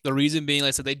 The reason being, like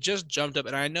I said, they just jumped up,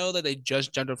 and I know that they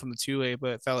just jumped up from the 2A,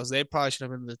 but fellas, they probably should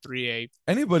have been in the 3A.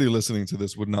 Anybody listening to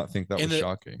this would not think that was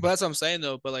shocking. But that's what I'm saying,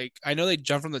 though. But like, I know they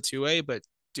jumped from the 2A, but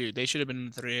dude, they should have been in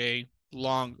the 3A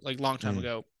long time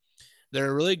ago.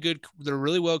 They're really good. They're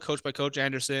really well coached by Coach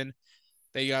Anderson.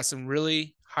 They got some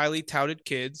really highly touted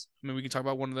kids. I mean, we can talk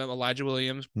about one of them, Elijah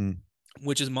Williams,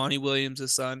 which is Monty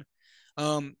Williams' son.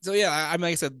 So yeah, I mean,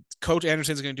 like I said, Coach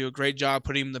Anderson's going to do a great job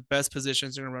putting them in the best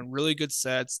positions. They're going to run really good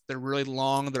sets. They're really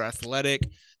long. They're athletic.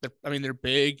 They're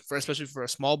big especially for a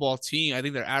small ball team. I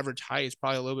think their average height is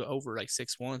probably a little bit over like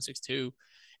 6'1", 6'2",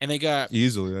 and they got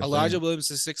easily Elijah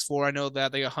Williams is 6'4". I know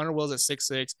that they got Hunter Wells at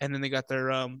 6'6", and then they got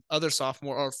their other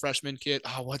sophomore or freshman kid.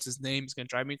 Oh, what's his name? It's going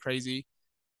to drive me crazy.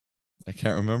 I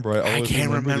can't remember. I can't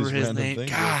remember his name.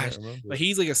 Gosh, but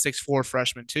he's like a 6'4"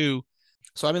 freshman too.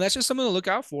 So, I mean, that's just something to look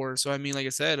out for. So, I mean, like I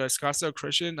said, Scottsdale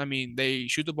Christian, I mean, they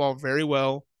shoot the ball very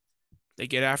well. They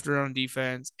get after it on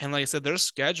defense. And like I said, their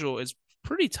schedule is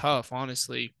pretty tough,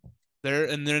 honestly. They're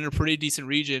in a pretty decent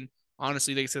region.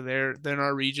 Honestly, like I said, they're in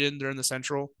our region. They're in the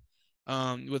Central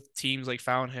with teams like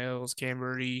Fountain Hills,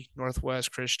 Canberra,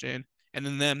 Northwest Christian, and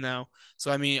then them now.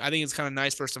 So, I mean, I think it's kind of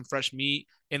nice for some fresh meat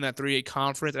in that 3A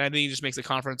conference. And I think it just makes the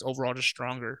conference overall just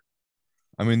stronger.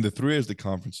 I mean, the 3A is the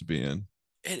conference to be in.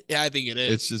 Yeah, I think it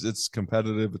is. It's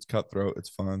competitive. It's cutthroat. It's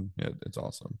fun. Yeah, it's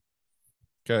awesome.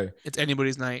 Okay. It's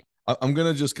anybody's night. I'm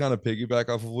going to just kind of piggyback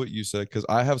off of what you said because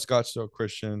I have Scottsdale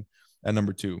Christian at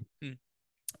number 2.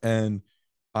 And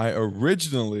I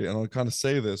originally, and I'll kind of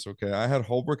say this, okay, I had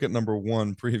Holbrook at number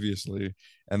 1 previously,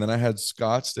 and then I had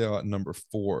Scottsdale at number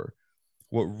 4.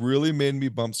 What really made me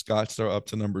bump Scottsdale up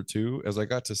to number 2 is I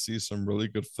got to see some really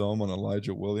good film on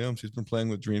Elijah Williams. He's been playing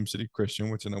with Dream City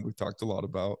Christian, which I know we've talked a lot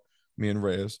about, me and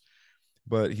Reyes,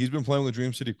 but he's been playing with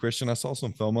Dream City Christian. I saw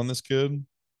some film on this kid.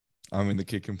 I mean, the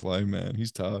kid can play, man.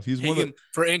 He's tough.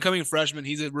 For incoming freshman.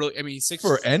 He's he's 6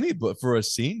 but for a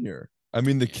senior. I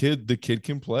mean, the kid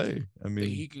can play. I mean,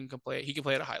 he can play. He can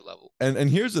play at a high level. And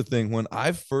here's the thing: when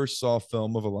I first saw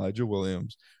film of Elijah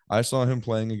Williams, I saw him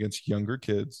playing against younger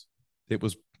kids. It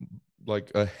was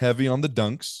like a heavy on the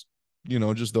dunks,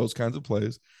 just those kinds of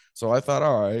plays. So I thought,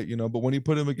 all right, but when you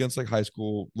put him against like high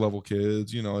school level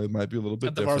kids, it might be a little bit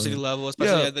at the different. Varsity level,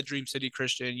 especially at the Dream City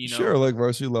Christian, Sure, like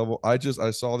varsity level. I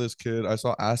saw this kid. I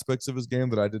saw aspects of his game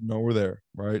that I didn't know were there.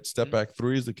 Right, step back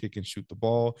threes. The kid can shoot the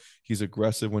ball. He's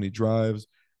aggressive when he drives.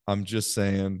 I'm just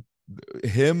saying,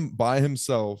 him by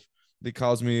himself,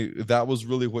 that was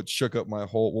really what shook up my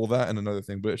whole. Well, that and another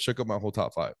thing, but it shook up my whole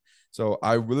top 5. So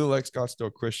I really like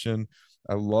Scottsdale Christian.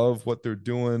 I love what they're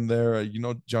doing there.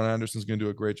 John Anderson's going to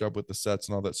do a great job with the sets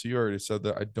and all that. So you already said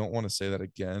that. I don't want to say that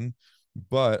again,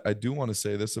 but I do want to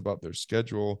say this about their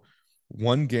schedule.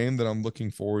 One game that I'm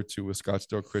looking forward to with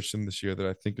Scottsdale Christian this year that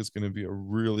I think is going to be a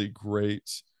really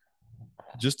great,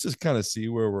 just to kind of see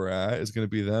where we're at, is going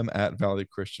to be them at Valley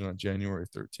Christian on January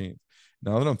 13th.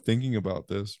 Now that I'm thinking about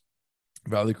this,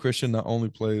 Valley Christian not only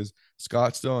plays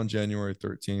Scottsdale on January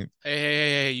 13th.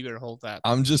 Hey, you better hold that.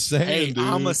 I'm just saying, dude.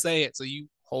 I'm going to say it, so you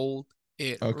hold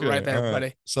it right there, buddy.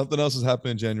 Right. Something else is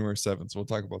happening January 7th, so we'll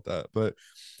talk about that.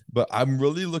 But I'm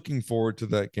really looking forward to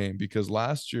that game because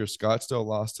last year Scottsdale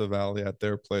lost to Valley at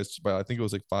their place by, I think it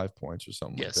was like 5 points or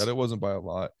something like that. It wasn't by a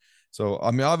lot. So,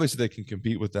 I mean, obviously they can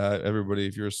compete with that. Everybody,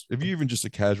 if you're even just a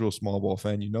casual small ball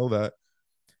fan, you know that.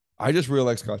 I just really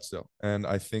like Scottsdale, and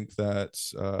I think that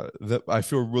I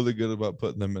feel really good about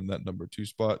putting them in that number 2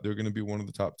 spot. They're going to be one of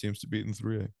the top teams to beat in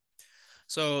 3A.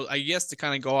 So I guess to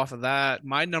kind of go off of that,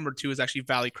 my number 2 is actually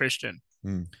Valley Christian.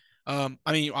 I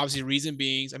mean, obviously, reason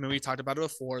being, I mean, we talked about it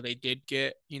before. They did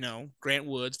get, Grant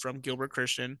Woods from Gilbert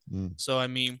Christian. So, I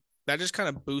mean, that just kind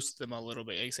of boosts them a little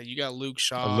bit. Like I said, you got Luke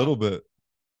Shaw. A little bit.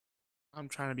 I'm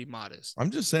trying to be modest.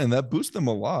 I'm just saying that boosts them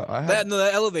a lot. That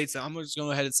elevates them. I'm just going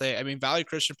to go ahead and say, I mean, Valley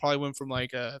Christian probably went from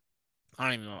like I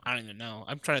don't even know.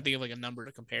 I'm trying to think of like a number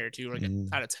to compare it to, like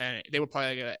out of 10. They were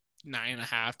probably like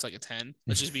 9.5 to like a 10.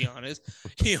 Let's just be honest.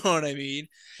 You know what I mean?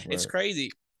 It's Right.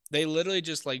 crazy. They literally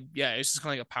just like, yeah, it's just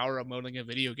kind of like a power up mode like a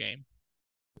video game.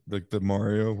 Like the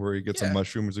Mario where he gets a Yeah.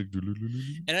 mushroom. It's like,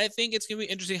 "Doo-doo-doo-doo-doo." And I think it's gonna be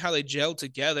interesting how they gel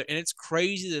together. And it's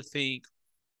crazy to think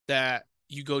that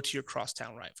you go to your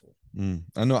crosstown rifle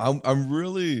I know. I'm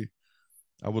really.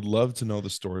 I would love to know the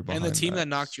story behind and the team that. that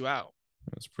knocked you out,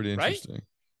 It's pretty right? interesting.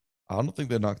 I don't think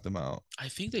they knocked them out. I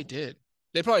think they did.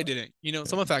 They probably didn't. You know,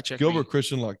 someone fact check Gilbert me.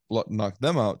 Christian knocked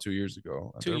them out 2 years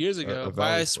ago. 2 years ago, but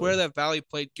I swear that Valley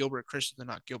played Gilbert Christian to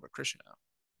knock Gilbert Christian out.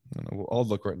 I'll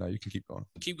look right now. You can keep going.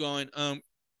 Keep going.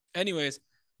 Anyways,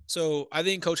 so I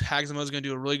think Coach Hagsma is going to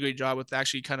do a really great job with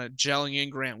actually kind of gelling in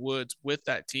Grant Woods with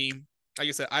that team. Like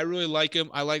I said, I really like him.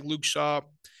 I like Luke Shaw.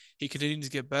 He continues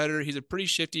to get better. He's a pretty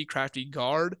shifty, crafty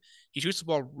guard. He shoots the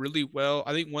ball really well.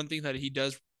 I think one thing that he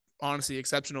does honestly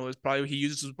exceptional is probably he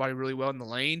uses his body really well in the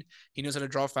lane. He knows how to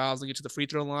draw fouls and get to the free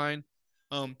throw line.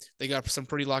 They got some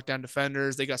pretty lockdown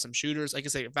defenders. They got some shooters. Like I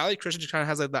say, Valley Christian just kind of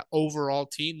has like that overall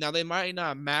team. Now they might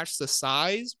not match the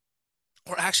size,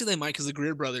 or actually they might because the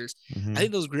Greer brothers. Mhm. I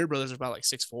think those Greer brothers are about like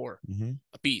 6'4" Mhm.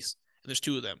 a piece, and there's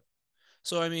two of them.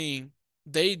 So I mean,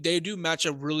 they do match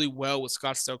up really well with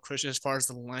Scottsdale Christian as far as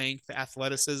the length, the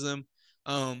athleticism.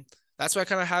 That's why I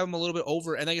kind of have them a little bit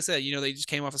over. And like I said, you know, they just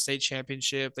came off a state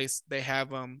championship. They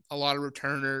have a lot of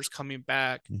returners coming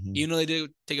back. Mhm. Even though they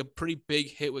did take a pretty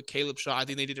big hit with Caleb Shaw, I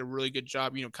think they did a really good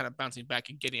job, you know, kind of bouncing back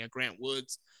and getting a Grant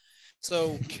Woods.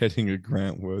 So Getting a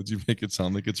Grant Woods, you make it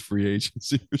sound like it's free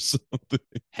agency or something.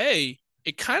 hey,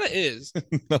 it kind of is.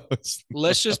 No, it's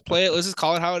Let's just play it. Let's just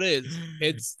call it how it is.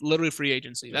 It's literally free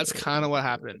agency. That's kind of what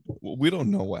happened. we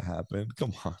don't know what happened.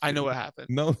 Come on. I know what happened.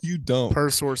 No, you don't. Per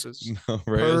sources. No,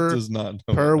 Reyes does not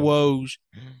know. Per Woj.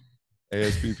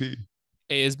 ASBP.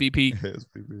 ASBP.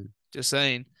 ASBP. Just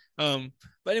saying. But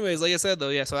anyways, like I said though,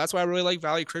 yeah. So that's why I really like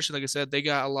Valley Christian. Like I said, they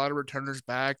got a lot of returners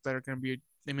back that are going to be.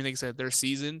 I mean, like I said, they're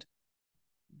seasoned,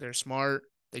 they're smart,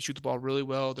 they shoot the ball really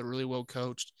well, they're really well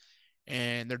coached,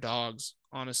 and they're dogs.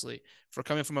 Honestly, for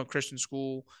coming from a Christian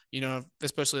school, you know,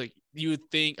 especially like you would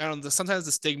think. I don't know. Sometimes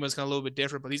the stigma is kind of a little bit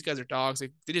different, but these guys are dogs. They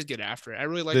just get after it. I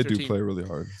really like They their do team. play really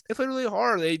hard. They play really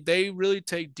hard. They really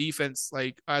take defense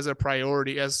like as a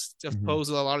priority, as opposed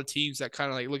to a lot of teams that kind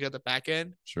of like look at the back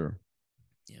end. Sure.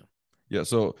 Yeah. Yeah.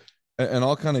 So, and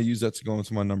I'll kind of use that to go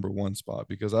into my number one spot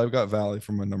because I've got Valley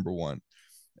for my number one.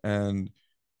 And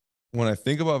when I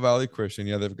think about Valley Christian,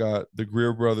 yeah, they've got the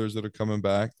Greer brothers that are coming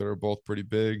back that are both pretty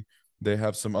big. They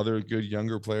have some other good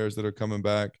younger players that are coming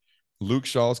back. Luke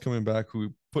Shaw's coming back,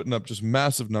 who putting up just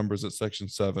massive numbers at Section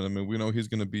 7. I mean, we know he's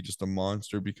going to be just a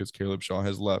monster because Caleb Shaw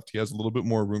has left. He has a little bit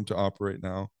more room to operate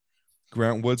now.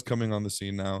 Grant Woods coming on the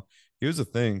scene now. Here's the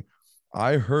thing.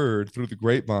 I heard through the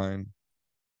grapevine,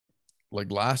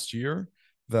 like last year,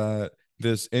 that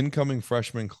this incoming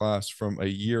freshman class from a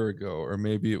year ago, or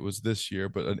maybe it was this year,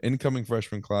 but an incoming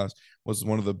freshman class was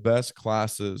one of the best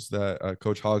classes that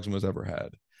Coach Hogsman has ever had.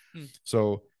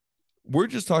 So we're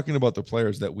just talking about the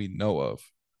players that we know of.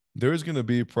 There's going to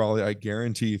be probably, I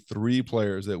guarantee, 3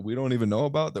 players that we don't even know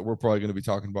about that we're probably going to be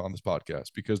talking about on this podcast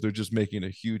because they're just making a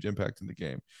huge impact in the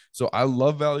game. So I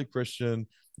love Valley Christian,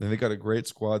 and they got a great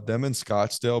squad. Them and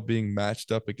Scottsdale being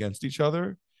matched up against each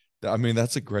other, I mean,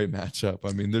 that's a great matchup.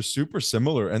 I mean, they're super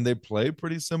similar, and they play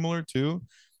pretty similar too.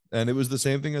 And it was the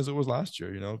same thing as it was last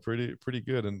year, you know, pretty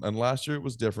good. And last year it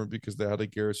was different because they had a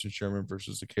Garrison Sherman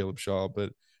versus a Caleb Shaw,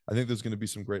 but I think there's going to be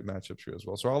some great matchups here as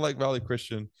well. So I like Valley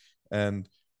Christian, and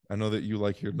I know that you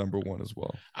like your number one as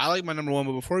well. I like my number one,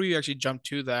 but before we actually jump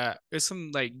to that, there's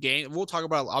some like game. We'll talk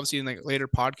about obviously in like later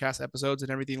podcast episodes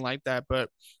and everything like that. But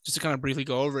just to kind of briefly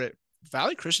go over it,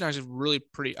 Valley Christian has a really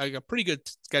pretty like a pretty good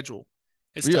schedule.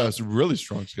 It's a really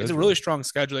strong schedule. It's a really strong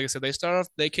schedule. Like I said,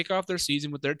 they kick off their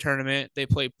season with their tournament. They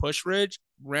play Push Ridge,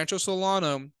 Rancho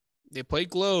Solano, they play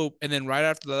Globe, and then right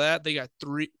after that, they got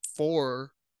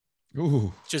 4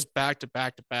 Ooh, just back to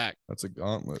back to back. That's a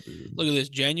gauntlet, dude. Look at this.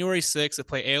 January 6th, they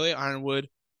play ALA Ironwood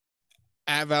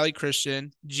at Valley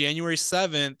Christian. January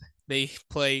 7th, they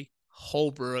play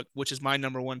Holbrook, which is my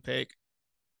number one pick.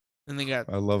 And they got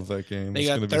I love that game. They it's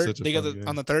got gonna be such a fun game.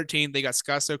 On the 13th, they got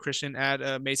Scottsdale Christian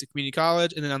at Mesa Community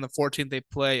College, and then on the 14th, they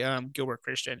play Gilbert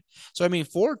Christian. So I mean,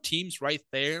 4 teams right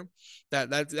there that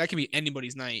can be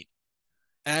anybody's night.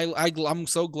 And I'm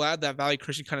so glad that Valley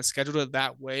Christian kind of scheduled it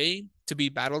that way to be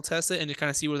battle tested and to kind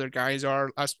of see where their guys are,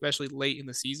 especially late in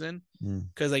the season.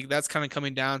 Because like that's kind of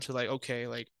coming down to like, okay,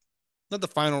 like not the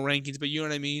final rankings, but you know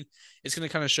what I mean? It's going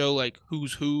to kind of show like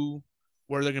who's who,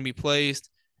 where they're going to be placed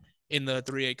in the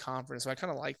 3A conference. So I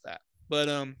kind of like that. But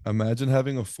imagine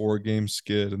having a 4-game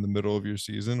skid in the middle of your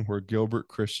season where Gilbert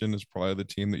Christian is probably the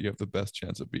team that you have the best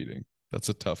chance of beating. That's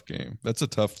a tough game. That's a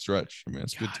tough stretch. I mean,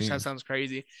 it's a good Gosh, team. that sounds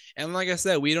crazy. And like I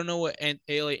said, we don't know what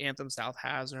ALA Anthem South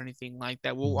has or anything like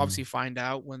that. We'll Mhm. obviously find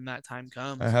out when that time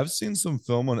comes. I have seen some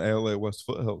film on ALA West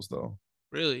Foothills though.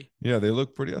 Really? Yeah, they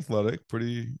look pretty athletic.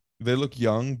 They look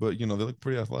young, but they look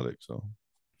pretty athletic. So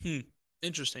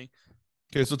Interesting.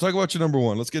 okay, so talk about your number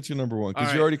one. Let's get to your number one because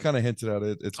All you right. already kind of hinted at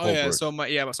it. It's Oh yeah.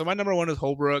 Holbrook. So my number one is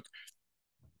Holbrook.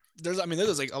 There's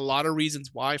like a lot of reasons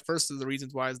why. First of the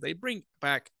reasons why is they bring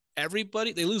back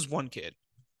everybody. They lose one kid.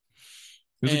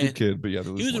 He was a good And kid, but yeah,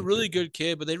 he was a really good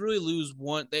kid, but they really lose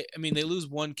one. They lose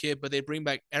one kid, but they bring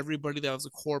back everybody that was a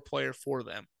core player for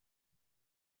them.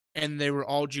 And they were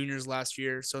all juniors last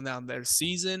year. So now their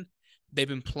season, they've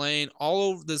been playing all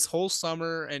over this whole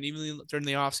summer and even during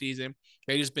the off season.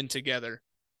 They just been together.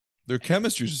 Their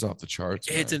chemistry is just off the charts.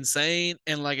 It's Man. insane.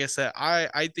 And like I said,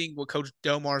 I think what Coach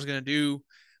Delmar is going to do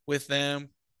with them,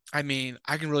 I mean,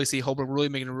 I can really see Holbrook really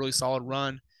making a really solid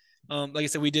run. Like I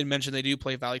said, we did mention they do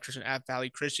play Valley Christian at Valley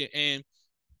Christian. And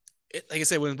like I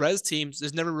said, with res teams,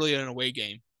 there's never really an away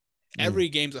game. Every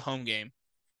game's a home game.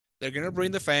 They're going to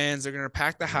bring the fans. They're going to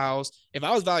pack the house. If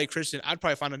I was Valley Christian, I'd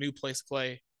probably find a new place to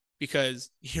play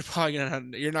because you're not going to have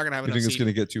You enough think it's seating. going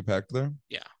to get too packed there?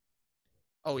 Yeah.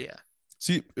 Oh, yeah.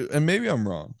 See, and maybe I'm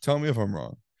wrong. Tell me if I'm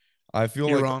wrong. I feel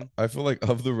like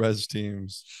of the res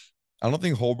teams, I don't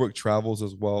think Holbrook travels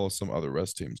as well as some other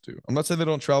res teams do. I'm not saying they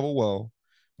don't travel well,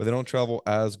 but they don't travel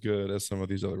as good as some of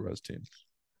these other res teams.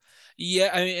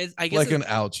 Yeah, I mean, I guess Like an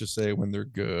Alchese when they're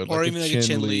good, or like even a like a Chin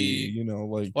Chin Lee. Lee,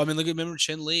 like Well, I mean, remember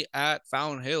Chin Lee at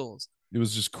Fountain Hills? it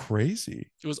was just crazy.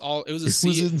 It was a It was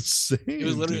sea. insane. It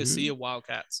was literally dude. a sea of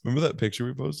Wildcats. Remember that picture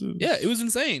we posted? Yeah, it was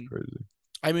insane. Crazy.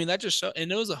 I mean, that just showed,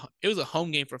 and it was a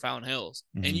home game for Fountain Hills,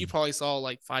 and you probably saw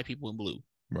like 5 people in blue.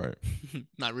 Right.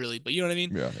 Not really, but you know what I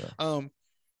mean. Yeah.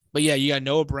 But yeah, you got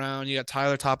Noah Brown, you got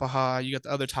Tyler Tapaha, you got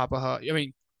the other Tapaha. I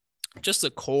mean, just the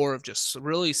core of just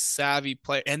really savvy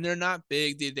play, and they're not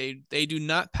big. They do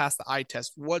not pass the eye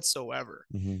test whatsoever.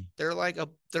 They're like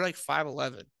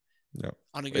 5'11". Yeah.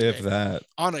 On a good day.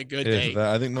 On a good day.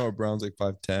 I think Noah Brown's like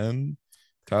 5'10".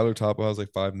 Tyler Tapaha's like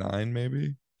 5'9",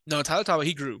 maybe. No, Tyler Tapaha,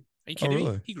 he grew. Are you kidding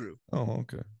really? me? He grew. Oh,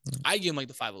 okay. I give him like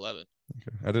the 5'11".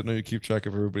 Okay. I didn't know you keep track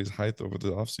of everybody's height over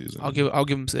the offseason. I'll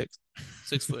give him 6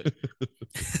 foot.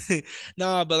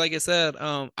 No, but like I said,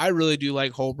 I really do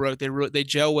like Holbrook. They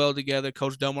gel well together.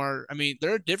 Coach Delmar, I mean,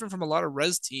 they're different from a lot of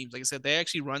res teams. Like I said, they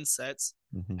actually run sets.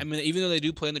 I mean, even though they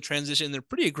do play in the transition, they're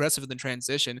pretty aggressive in the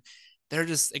transition. They're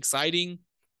just exciting.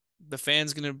 The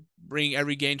fans gonna bring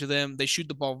every game to them. They shoot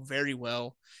the ball very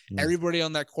well. Everybody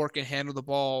on that court can handle the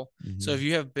ball. So if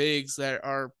you have bigs that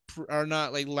are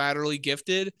not like laterally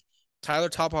gifted, Tyler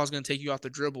Tapaha is going to take you off the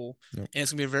dribble, and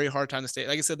it's going to be a very hard time to stay.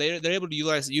 Like I said, they're able to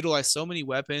utilize so many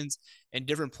weapons and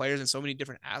different players in so many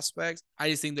different aspects. I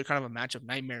just think they're kind of a matchup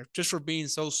nightmare just for being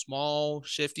so small,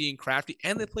 shifty, and crafty,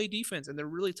 and they play defense, and they're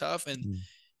really tough. And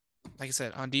like I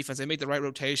said, on defense, they make the right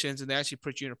rotations, and they actually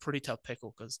put you in a pretty tough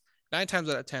pickle because 9 times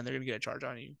out of 10, they're going to get a charge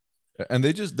on you. And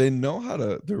they know how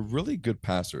to. They're really good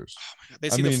passers. Oh my God, they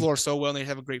see the floor so well, and they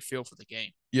have a great feel for the game.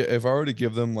 Yeah, if I were to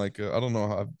give them like I don't know,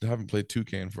 I haven't played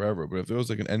 2K in forever, but if there was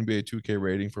like an NBA 2K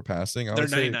rating for passing, I would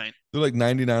say 99. They're like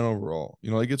 99 overall.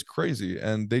 Like it's crazy,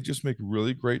 and they just make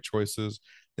really great choices.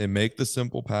 They make the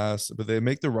simple pass, but they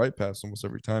make the right pass almost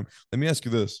every time. Let me ask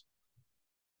you this: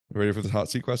 ready for the hot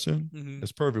seat question?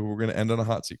 It's perfect. We're gonna end on a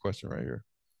hot seat question right here.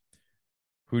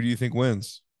 Who do you think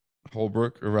wins?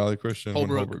 Holbrook or Valley Christian when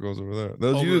Holbrook goes over there?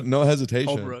 Those you no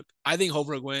hesitation. Holbrook. I think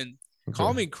Holbrook wins. Okay.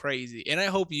 Call me crazy, and I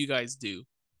hope you guys do.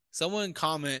 Someone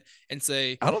comment and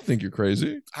say, I don't think you're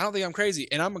crazy. I don't think I'm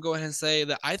crazy. And I'm going to go ahead and say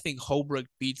that I think Holbrook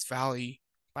beats Valley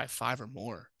by 5 or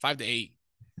more, 5 to 8.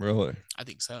 Really? I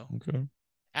think so. Okay.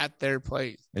 At their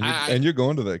place. And you're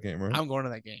going to that game, right? I'm going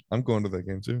to that game. I'm going to that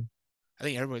game too. I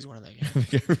think everybody's going to that game. I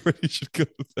think everybody should go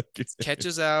to that game.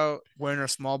 Catches out wearing our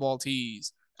small ball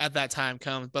tees at that time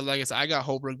comes. But like I said, I got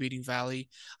Holbrook beating Valley.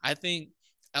 I think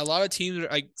a lot of teams are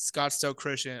like Scottsdale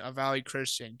Christian, a Valley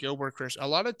Christian, Gilbert Christian. A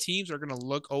lot of teams are going to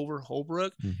look over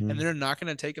Holbrook and they're not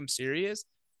going to take them serious.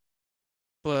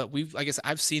 But like I said,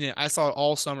 I've seen it. I saw it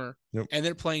all summer. And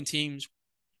they're playing teams,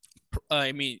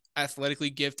 athletically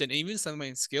gifted, and even some of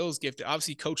my skills gifted.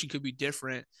 Obviously, coaching could be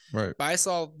different. Right. But I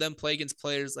saw them play against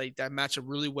players like that match up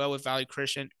really well with Valley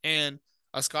Christian and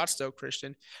a Scottsdale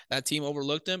Christian. That team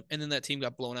overlooked them, and then that team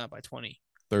got blown out by 20.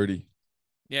 30.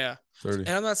 Yeah. 30. And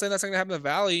I'm not saying that's going to happen to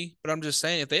Valley, but I'm just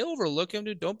saying if they overlook him,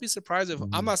 dude, don't be surprised if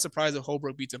I'm not surprised if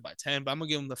Holbrook beats him by 10, but I'm going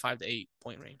to give him the 5 to 8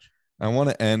 point range. I want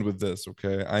to end with this,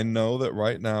 okay? I know that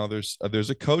right now there's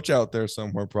a coach out there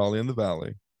somewhere, probably in the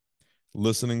Valley,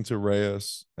 listening to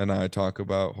Reyes and I talk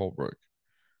about Holbrook.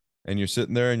 And you're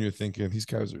sitting there and you're thinking, these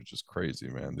guys are just crazy,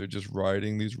 man. They're just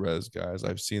riding these res guys.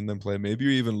 I've seen them play. Maybe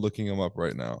you're even looking them up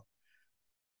right now.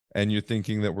 And you're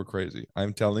thinking that we're crazy.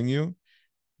 I'm telling you,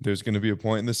 there's going to be a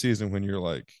point in the season when you're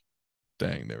like,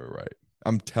 dang, they were right.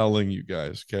 I'm telling you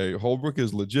guys, okay? Holbrook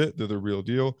is legit. They're the real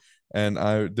deal. And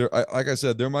like I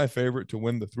said, they're my favorite to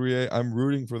win the 3A. I'm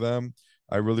rooting for them.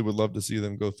 I really would love to see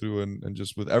them go through and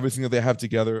just with everything that they have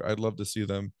together, I'd love to see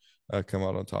them come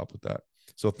out on top with that.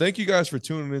 So thank you guys for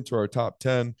tuning into our top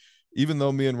 10. Even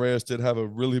though me and Reyes did have a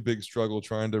really big struggle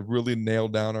trying to really nail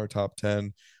down our top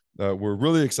 10, we're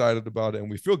really excited about it and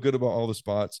we feel good about all the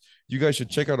spots. You guys should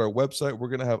check out our website. We're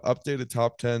going to have updated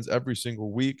top 10s every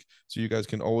single week. So you guys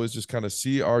can always just kind of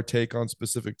see our take on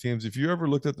specific teams. If you ever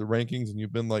looked at the rankings and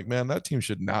you've been like, man, that team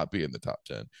should not be in the top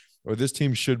 10 or this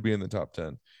team should be in the top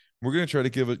 10. We're going to try to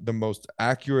give it the most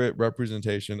accurate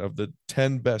representation of the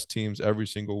 10 best teams every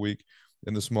single week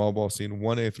in the small ball scene,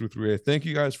 1A through 3A. Thank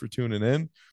you guys for tuning in.